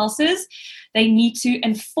impulses. They need to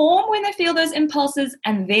inform when they feel those impulses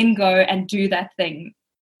and then go and do that thing.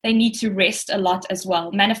 They need to rest a lot as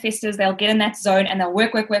well. Manifestors, they'll get in that zone and they'll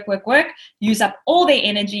work, use up all their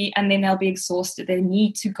energy, and then they'll be exhausted. They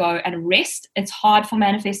need to go and rest. It's hard for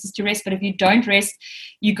manifestors to rest, but if you don't rest,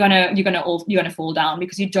 you're gonna fall down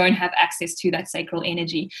because you don't have access to that sacral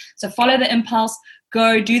energy. So follow the impulse,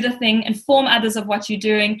 go do the thing, inform others of what you're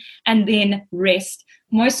doing, and then rest.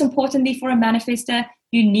 Most importantly for a manifestor,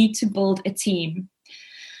 you need to build a team.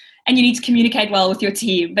 And you need to communicate well with your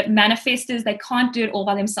team. But manifestors, they can't do it all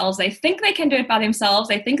by themselves. They think they can do it by themselves.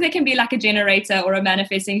 They think they can be like a generator or a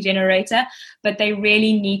manifesting generator, but they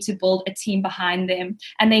really need to build a team behind them.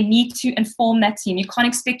 And they need to inform that team. You can't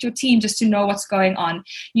expect your team just to know what's going on.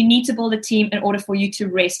 You need to build a team in order for you to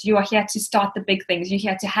rest. You are here to start the big things. You're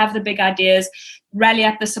here to have the big ideas, rally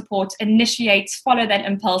up the support, initiate, follow that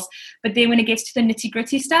impulse. But then when it gets to the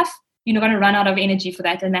nitty-gritty stuff, you're not going to run out of energy for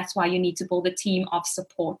that. And that's why you need to build a team of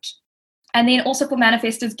support. And then also for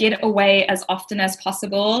manifestors, get away as often as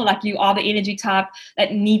possible. Like you are the energy type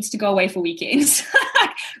that needs to go away for weekends.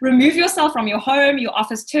 Remove yourself from your home, your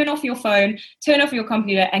office, turn off your phone, turn off your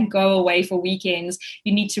computer and go away for weekends.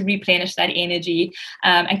 You need to replenish that energy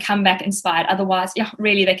and come back inspired. Otherwise,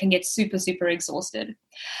 really, they can get super, super exhausted.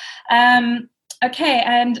 Okay,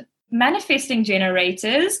 and manifesting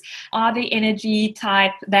generators are the energy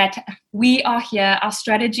type that we are here. Our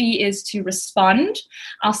strategy is to respond.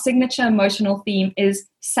 Our signature emotional theme is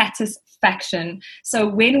satisfaction. So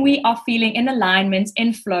when we are feeling in alignment,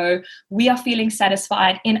 in flow, we are feeling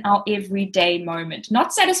satisfied in our everyday moment.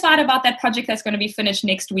 Not satisfied about that project that's going to be finished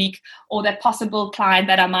next week or that possible client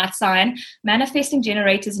that I might sign. Manifesting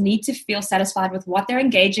generators need to feel satisfied with what they're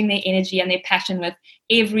engaging their energy and their passion with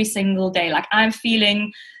every single day. Like I'm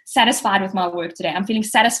feeling satisfied with my work today. I'm feeling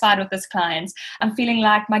satisfied with this client. I'm feeling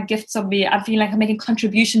like my gifts are being, I'm feeling like I'm making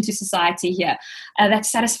contribution to society here. That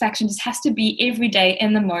satisfaction just has to be every day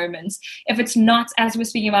in the moment. If it's not, as we were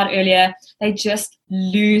speaking about earlier, they just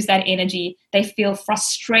lose that energy. They feel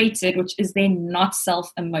frustrated, which is their not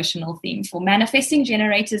self-emotional theme. For manifesting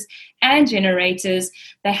generators and generators,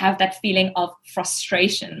 they have that feeling of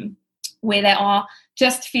frustration where they are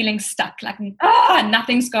just feeling stuck, like,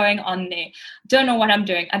 nothing's going on there. Don't know what I'm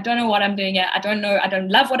doing. I don't know what I'm doing yet. I don't know. I don't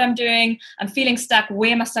love what I'm doing. I'm feeling stuck.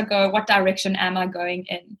 Where must I go? What direction am I going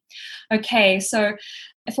in? Okay, so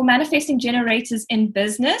for manifesting generators in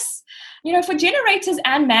business, for generators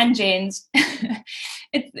and man-gens,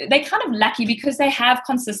 they're kind of lucky because they have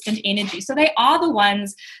consistent energy. So they are the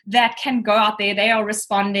ones that can go out there. They are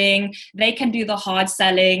responding. They can do the hard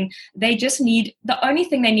selling. They just need, the only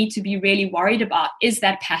thing they need to be really worried about is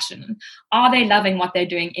that passion. Are they loving what they're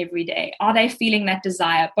doing every day? Are they feeling that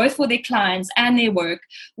desire, both for their clients and their work,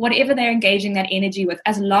 whatever they're engaging that energy with,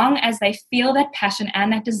 as long as they feel that passion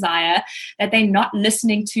and that desire, that they're not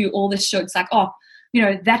listening to all the shoulds, like,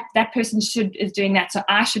 that person is doing that, so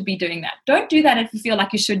I should be doing that. Don't do that if you feel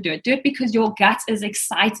like you should do it. Do it because your gut is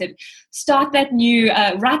excited. Start that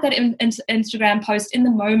write that Instagram post in the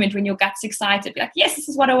moment when your gut's excited. Be like, yes, this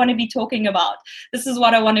is what I want to be talking about. This is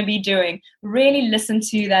what I want to be doing. Really listen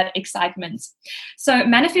to that excitement. So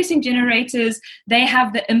manifesting generators, they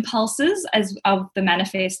have the impulses of the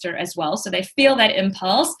manifestor as well. So they feel that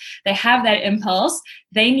impulse. They have that impulse.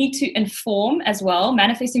 They need to inform as well.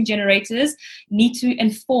 Manifesting generators need to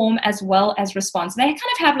inform as well as response. They kind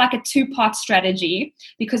of have like a two-part strategy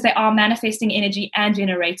because they are manifesting energy and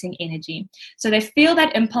generating energy. So they feel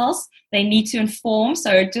that impulse. They need to inform.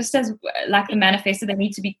 So just as like the manifestor, they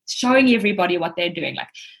need to be showing everybody what they're doing. Like,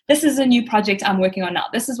 this is a new project I'm working on now.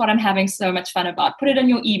 This is what I'm having so much fun about. Put it in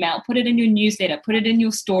your email, put it in your newsletter, put it in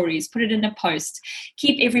your stories, put it in a post.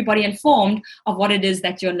 Keep everybody informed of what it is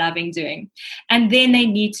that you're loving doing. And then they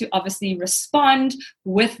need to obviously respond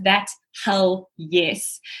with that hell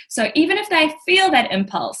yes. So even if they feel that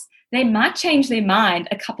impulse, they might change their mind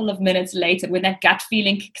a couple of minutes later when that gut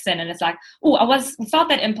feeling kicks in and it's like, felt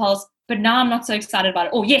that impulse, but now I'm not so excited about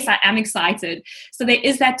it. Oh, yes, I am excited. So there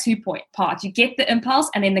is that two-point part. You get the impulse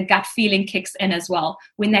and then the gut feeling kicks in as well.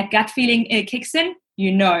 When that gut feeling kicks in,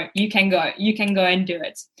 you can go and do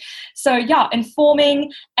it. So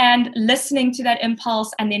informing and listening to that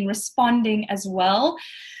impulse and then responding as well.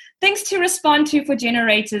 Things to respond to for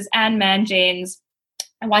generators and man-gens.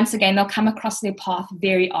 And once again, they'll come across their path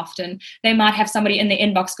very often. They might have somebody in the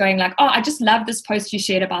inbox going like, I just love this post you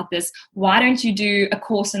shared about this. Why don't you do a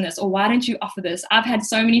course in this? Or why don't you offer this? I've had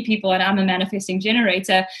so many people, and I'm a manifesting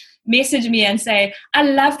generator, message me and say, I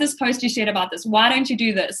love this post you shared about this. Why don't you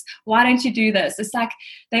do this? Why don't you do this? It's like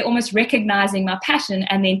they're almost recognizing my passion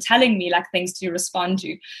and then telling me like things to respond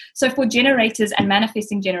to. So for generators and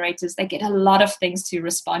manifesting generators, they get a lot of things to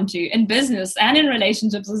respond to in business and in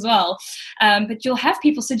relationships as well. But you'll have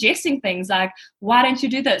people suggesting things like, why don't you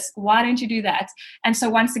do this? Why don't you do that? And so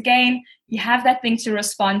once again, you have that thing to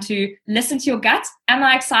respond to. Listen to your gut. Am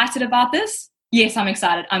I excited about this? Yes, I'm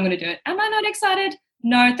excited. I'm going to do it. Am I not excited?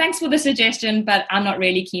 No, thanks for the suggestion, but I'm not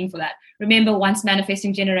really keen for that. Remember, once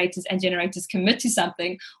manifesting generators and generators commit to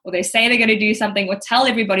something, or they say they're going to do something, or tell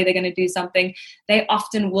everybody they're going to do something, they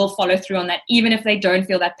often will follow through on that, even if they don't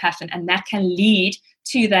feel that passion, and that can lead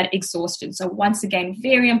to that exhaustion. So once again,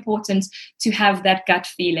 very important to have that gut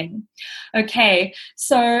feeling. Okay,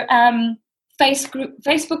 so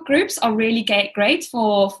Facebook groups are really great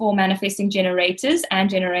for manifesting generators and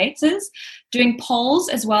generators. Doing polls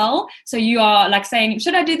as well. So you are like saying,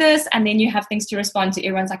 should I do this? And then you have things to respond to.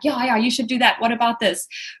 Everyone's like, yeah, you should do that. What about this?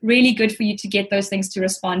 Really good for you to get those things to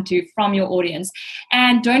respond to from your audience.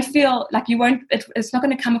 And don't feel like it's not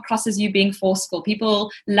going to come across as you being forceful.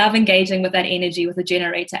 People love engaging with that energy with a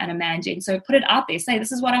generator and a man-gen. So put it out there. Say,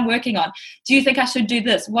 this is what I'm working on. Do you think I should do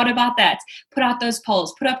this? What about that? Put out those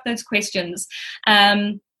polls. Put up those questions.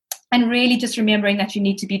 And really just remembering that you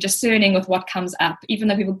need to be discerning with what comes up. Even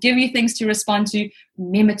though people give you things to respond to,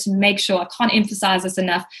 remember to make sure, I can't emphasize this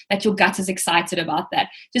enough, that your gut is excited about that.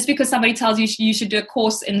 Just because somebody tells you you should do a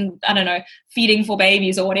course in, feeding for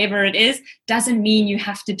babies or whatever it is, doesn't mean you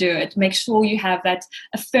have to do it. Make sure you have that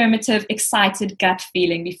affirmative, excited gut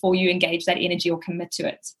feeling before you engage that energy or commit to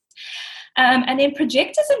it. And then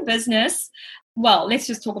projectors in business, well, let's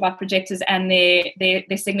just talk about projectors and their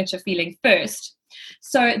signature feeling first.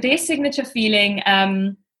 So their signature feeling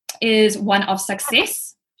is one of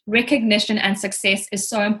success, recognition and success is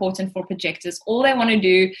so important for projectors. All they want to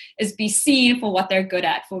do is be seen for what they're good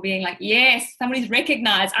at, for being like, yes, somebody's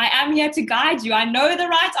recognized. I am here to guide you. I know the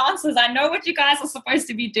right answers. I know what you guys are supposed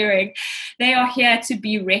to be doing. They are here to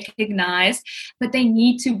be recognized, but they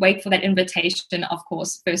need to wait for that invitation, of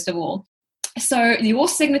course, first of all. So your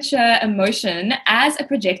signature emotion as a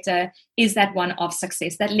projector is that one of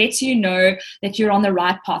success that lets you know that you're on the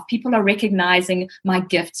right path. People are recognizing my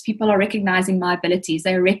gifts. People are recognizing my abilities.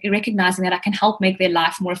 They're recognizing that I can help make their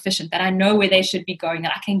life more efficient, that I know where they should be going,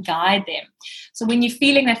 that I can guide them. So when you're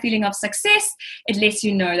feeling that feeling of success, it lets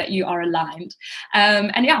you know that you are aligned.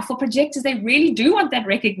 And yeah, for projectors, they really do want that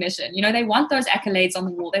recognition. You know, they want those accolades on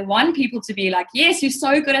the wall. They want people to be like, yes, you're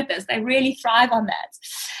so good at this. They really thrive on that.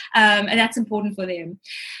 And that's important for them.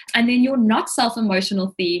 And then your not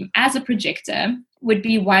self-emotional theme as a projector would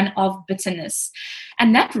be one of bitterness.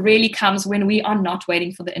 And that really comes when we are not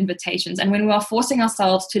waiting for the invitations and when we are forcing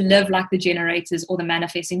ourselves to live like the generators or the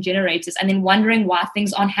manifesting generators and then wondering why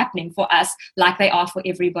things aren't happening for us like they are for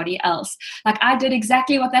everybody else. Like I did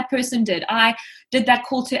exactly what that person did. I did that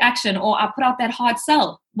call to action, or I put out that hard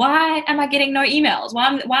sell. Why am I getting no emails?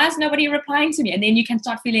 Why is nobody replying to me? And then you can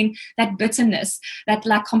start feeling that bitterness, that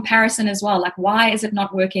like comparison as well. Like, why is it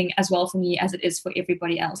not working as well for me as it is for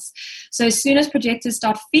everybody else? So as soon as projectors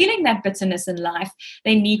start feeling that bitterness in life,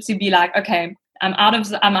 they need to be like, okay, I'm out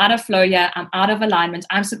of flow here. I'm out of alignment.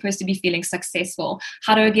 I'm supposed to be feeling successful.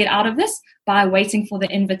 How do I get out of this? By waiting for the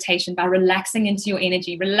invitation, by relaxing into your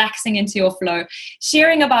energy, relaxing into your flow,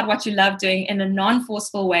 sharing about what you love doing in a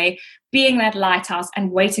non-forceful way, being that lighthouse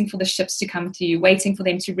and waiting for the ships to come to you, waiting for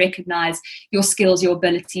them to recognize your skills, your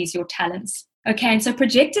abilities, your talents. Okay, and so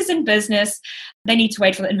projectors in business, they need to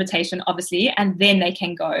wait for the invitation, obviously, and then they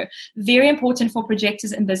can go. Very important for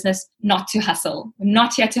projectors in business not to hustle. We're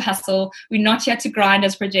not here to hustle. We're not here to grind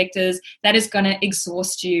as projectors. That is going to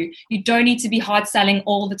exhaust you. You don't need to be hard selling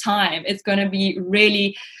all the time. It's going to be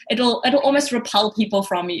really, it'll almost repel people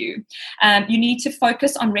from you. You need to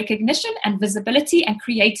focus on recognition and visibility and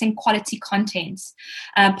creating quality content,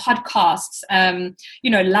 podcasts,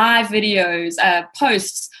 live videos,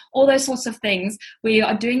 posts, all those sorts of things where you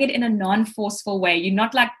are doing it in a non-forceful way. You're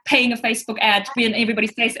not like paying a Facebook ad to be in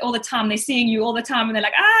everybody's face all the time. They're seeing you all the time and they're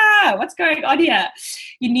like, what's going on here?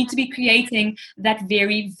 You need to be creating that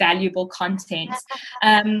very valuable content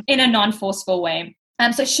in a non-forceful way.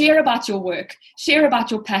 So share about your work, share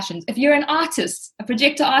about your passions. If you're an artist, a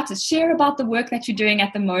projector artist, share about the work that you're doing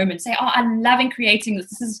at the moment. Say, I'm loving creating this.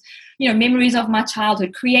 This is, memories of my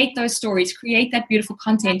childhood. Create those stories, create that beautiful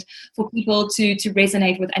content for people to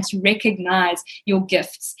resonate with and to recognize your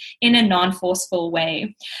gifts in a non-forceful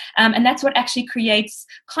way. And that's what actually creates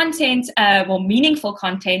content, meaningful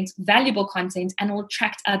content, valuable content, and will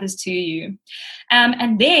attract others to you.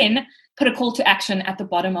 And then put a call to action at the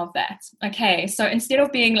bottom of that. Okay, so instead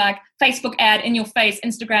of being like Facebook ad in your face,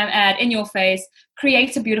 Instagram ad in your face,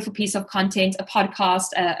 create a beautiful piece of content, a podcast,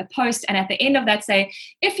 a post, and at the end of that say,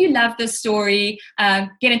 if you love this story,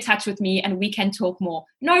 get in touch with me and we can talk more.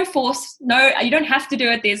 No force, no, you don't have to do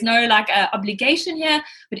it. There's no obligation here,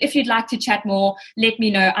 but if you'd like to chat more, let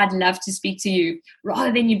me know. I'd love to speak to you.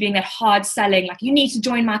 Rather than you being that hard selling, like you need to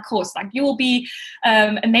join my course. Like you'll be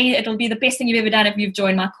amazing. It'll be the best thing you've ever done if you've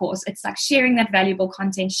joined my course. It's like sharing that valuable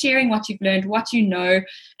content, sharing what you've learned, what you know,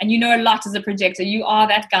 and you know a lot as a projector. You are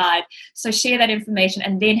that guide. So share that information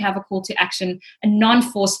and then have a call to action, a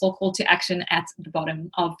non-forceful call to action at the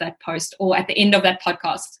bottom of that post or at the end of that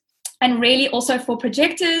podcast. And really also for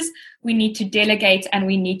projectors, we need to delegate and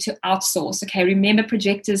we need to outsource. Okay, remember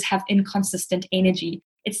projectors have inconsistent energy.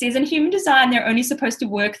 It says in human design, they're only supposed to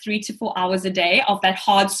work 3 to 4 hours a day of that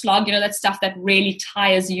hard slog, that stuff that really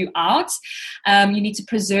tires you out. You need to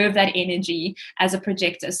preserve that energy as a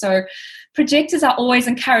projector. So projectors are always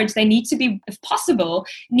encouraged. They need to be, if possible,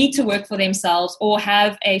 need to work for themselves or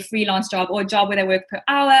have a freelance job or a job where they work per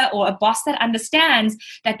hour or a boss that understands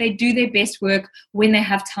that they do their best work when they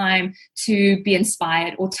have time to be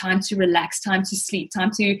inspired or time to relax, time to sleep,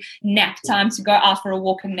 time to nap, time to go out for a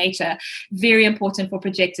walk in nature. Very important for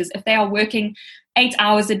projectors. If they are working 8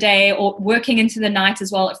 hours a day or working into the night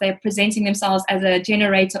as well, if they're presenting themselves as a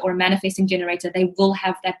generator or a manifesting generator, they will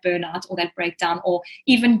have that burnout or that breakdown, or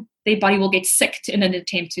even their body will get sick in an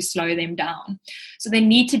attempt to slow them down. So they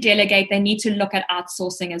need to delegate. They need to look at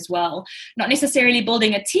outsourcing as well. Not necessarily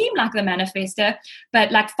building a team like the manifester,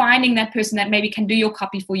 but like finding that person that maybe can do your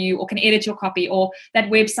copy for you or can edit your copy, or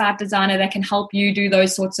that website designer that can help you do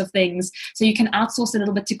those sorts of things. So you can outsource a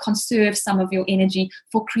little bit to conserve some of your energy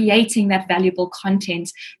for creating that valuable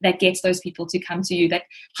content that gets those people to come to you, that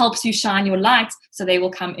helps you shine your light so they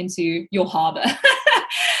will come into your harbor.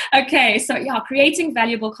 Okay, so yeah, creating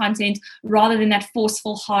valuable content rather than that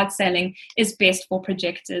forceful hard selling is best for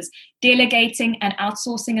projectors. Delegating and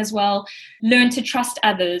outsourcing as well. Learn to trust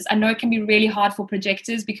others. I know it can be really hard for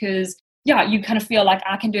projectors because, yeah, you kind of feel like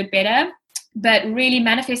I can do it better. But really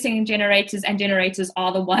manifesting generators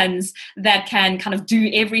are the ones that can kind of do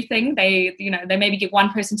everything. They maybe get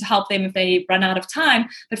one person to help them if they run out of time.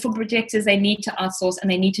 But for projectors, they need to outsource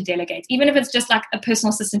and they need to delegate. Even if it's just like a personal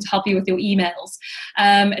assistant to help you with your emails,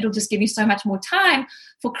 it'll just give you so much more time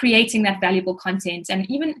for creating that valuable content.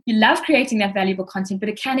 And even you love creating that valuable content, but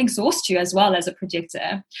it can exhaust you as well as a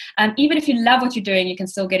projector. Even if you love what you're doing, you can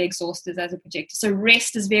still get exhausted as a projector. So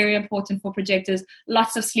rest is very important for projectors.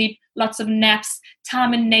 Lots of sleep, lots of naps,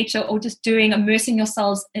 time in nature, or just immersing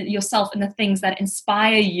yourself in the things that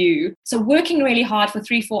inspire you. So working really hard for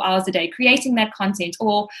 3-4 hours a day, creating that content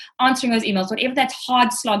or answering those emails, whatever that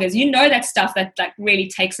hard slog is, that stuff that like really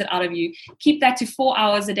takes it out of you. Keep that to 4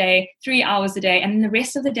 hours a day, 3 hours a day, and then the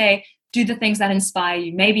rest of the day, do the things that inspire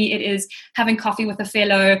you. Maybe it is having coffee with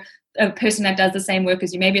a person that does the same work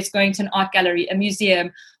as you. Maybe it's going to an art gallery, a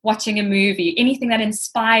museum, watching a movie. Anything that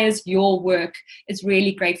inspires your work is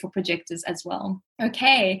really great for projectors as well.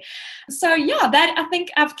 Okay, so yeah, that I think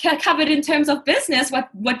I've covered in terms of business,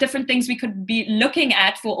 what different things we could be looking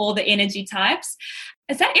at for all the energy types.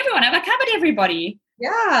 Is that everyone? Have I covered everybody?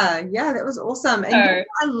 Yeah, that was awesome. And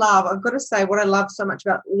I've got to say, what I love so much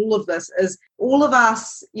about all of this is all of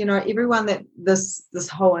us, everyone that this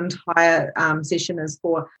whole entire session is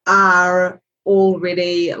for are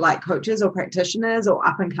already like coaches or practitioners or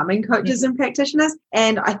up and coming coaches and practitioners.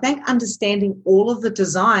 And I think understanding all of the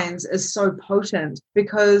designs is so potent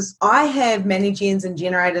because I have mani-gens and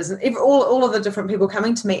generators and all of the different people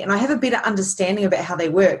coming to me, and I have a better understanding about how they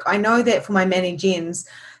work. I know that for my mani-gens,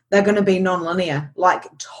 they're going to be non-linear, like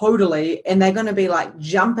totally, and they're going to be like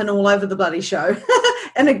jumping all over the bloody show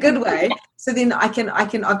in a good way. So then I've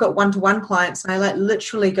got one-to-one clients, and I like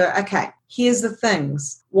literally go, okay, here's the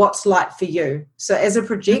things, what's light for you. So as a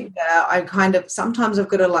projector, I kind of, sometimes I've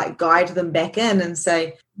got to like guide them back in and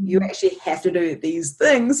say, you actually have to do these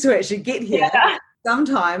things to actually get here. Yeah.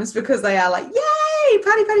 Sometimes because they are like, yay,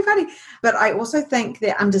 party. But I also think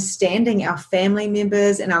that understanding our family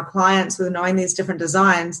members and our clients with knowing these different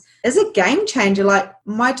designs is a game changer. Like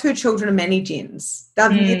my 2 children are mani-gens.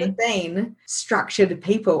 They've never been structured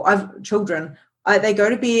people. They go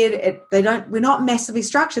to bed. We're not massively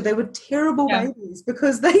structured. They were terrible babies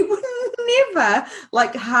because they were never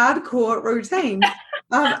like hardcore routine.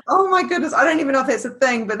 Oh my goodness, I don't even know if that's a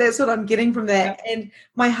thing, but that's what I'm getting from that. Yeah. And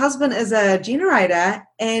my husband is a generator,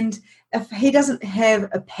 and if he doesn't have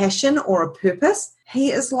a passion or a purpose,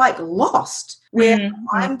 he is like lost. Where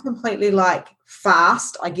I'm completely like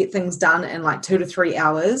fast. I get things done in like 2 to 3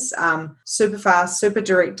 hours, super fast, super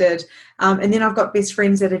directed. And then I've got best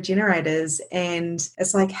friends that are generators, and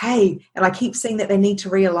it's like, hey, and I keep seeing that they need to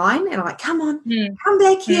realign, and I'm like, come on, come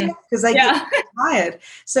back here, because they get tired.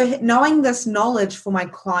 So knowing this knowledge for my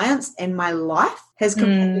clients and my life has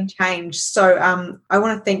completely changed. So I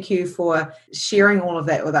want to thank you for sharing all of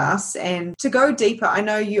that with us. And to go deeper, I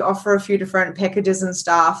know you offer a few different packages and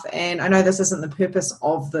stuff, and I know this isn't the purpose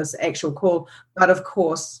of this actual call, but of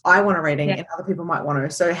course I want a reading and other people might want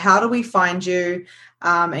to. So how do we find you?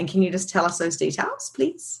 And can you just tell us those details,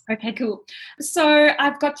 please? Okay, cool. So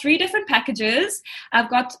I've got 3 different packages. I've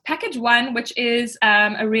got package 1, which is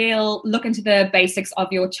a real look into the basics of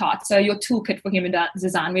your chart. So your toolkit for human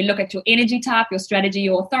design. We look at your energy type, your strategy,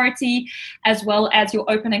 your authority, as well as your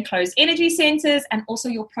open and closed energy centers, and also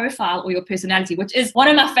your profile or your personality, which is one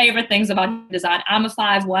of my favorite things about design. I'm a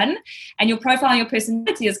 5/1, and your profile and your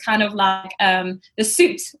personality is kind of like the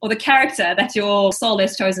suit or the character that your soul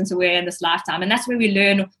has chosen to wear in this lifetime. And that's where we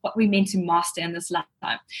learn what we're meant to master in this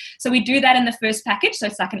lifetime. So we do that in the first package, so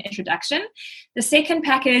it's like an introduction. The second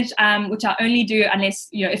package, which I only do unless,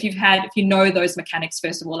 if you know those mechanics,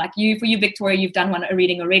 first of all, like for you, Victoria, you've done a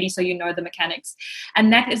reading already, so you know the mechanics.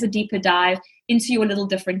 And that is a deeper dive into your little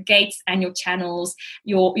different gates and your channels,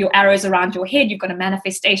 your arrows around your head. You've got a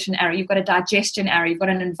manifestation arrow, you've got a digestion arrow, you've got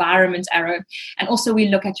an environment arrow. And also we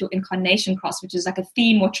look at your incarnation cross, which is like a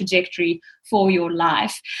theme or trajectory for your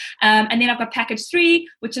life. And then I've got package 3,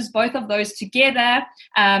 which is both of those together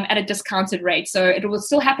at a discounted rate. So it will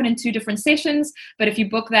still happen in 2 different sessions, but if you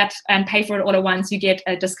book that and pay for it all at once, you get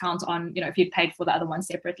a discount on, if you paid for the other one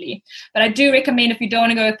separately. But I do recommend, if you don't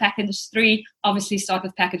want to go with package 3, obviously start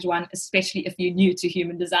with package 1, especially if you're new to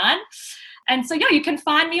human design. And so, yeah, you can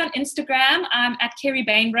find me on Instagram. I'm at Kerry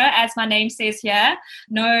Bainborough, as my name says here.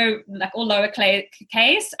 No, like all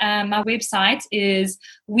lowercase. My website is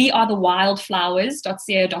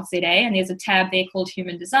wearethewildflowers.co.za, and there's a tab there called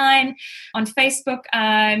Human Design. On Facebook,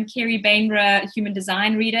 I'm Kerry Bainborough, Human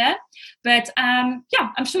Design Reader. But I'm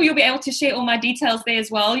sure you'll be able to share all my details there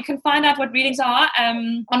as well. You can find out what readings are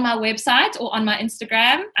on my website or on my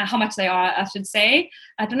Instagram, how much they are, I should say.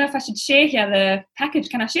 I don't know if I should share here the package.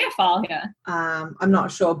 Can I share a file here? I'm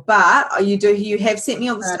not sure, but you have sent me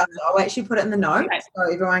all the stuff, so I'll actually put it in the notes so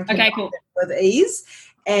everyone can find it with ease.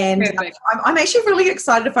 And I'm actually really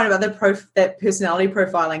excited to find out that personality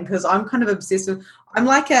profiling, because I'm kind of obsessed with. I'm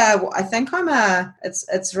like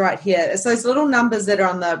it's right here. It's those little numbers that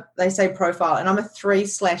are they say profile, and I'm a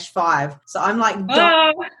 3/5. So I'm like,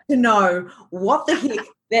 dying to know what the heck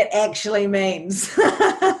that actually means.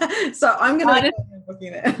 So I'm going to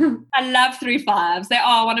looking at it. I love 3/5s. They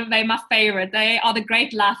are they're my favorite. They are the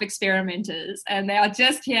great life experimenters, and they are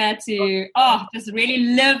just here to just really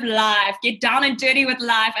live life, get down and dirty with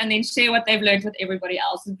life, and then share what they've learned with everybody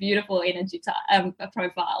else. Beautiful energy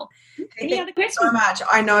profile. Any other questions? So much.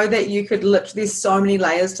 I know that you could there's so many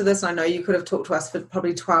layers to this. I know you could have talked to us for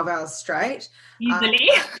probably 12 hours straight. Easily.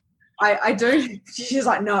 I do. She's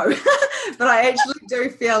like, no, but I actually do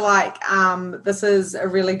feel like this is a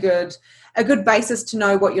really good basis to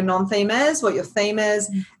know what your non-theme is, what your theme is,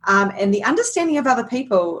 and the understanding of other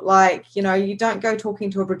people. Like, you don't go talking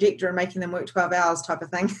to a projector and making them work 12 hours type of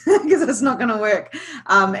thing, because it's not going to work.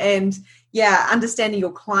 Understanding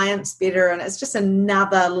your clients better, and it's just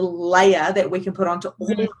another little layer that we can put onto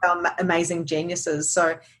all of our amazing geniuses.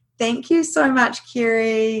 So thank you so much,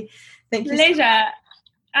 Kerry. Thank you. Pleasure.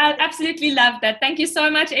 I absolutely love that. Thank you so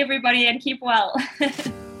much, everybody, and keep well.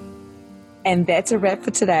 And that's a wrap for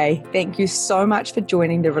today. Thank you so much for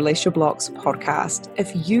joining the Release Your Blocks podcast.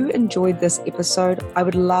 If you enjoyed this episode, I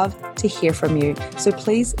would love to hear from you. So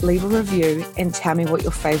please leave a review and tell me what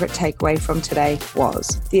your favorite takeaway from today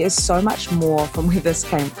was. There is so much more from where this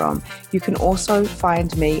came from. You can also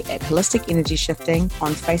find me at Holistic Energy Shifting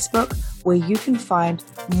on Facebook, where you can find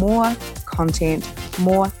more content,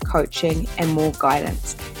 more coaching, and more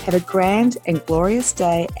guidance. Have a grand and glorious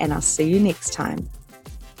day, and I'll see you next time.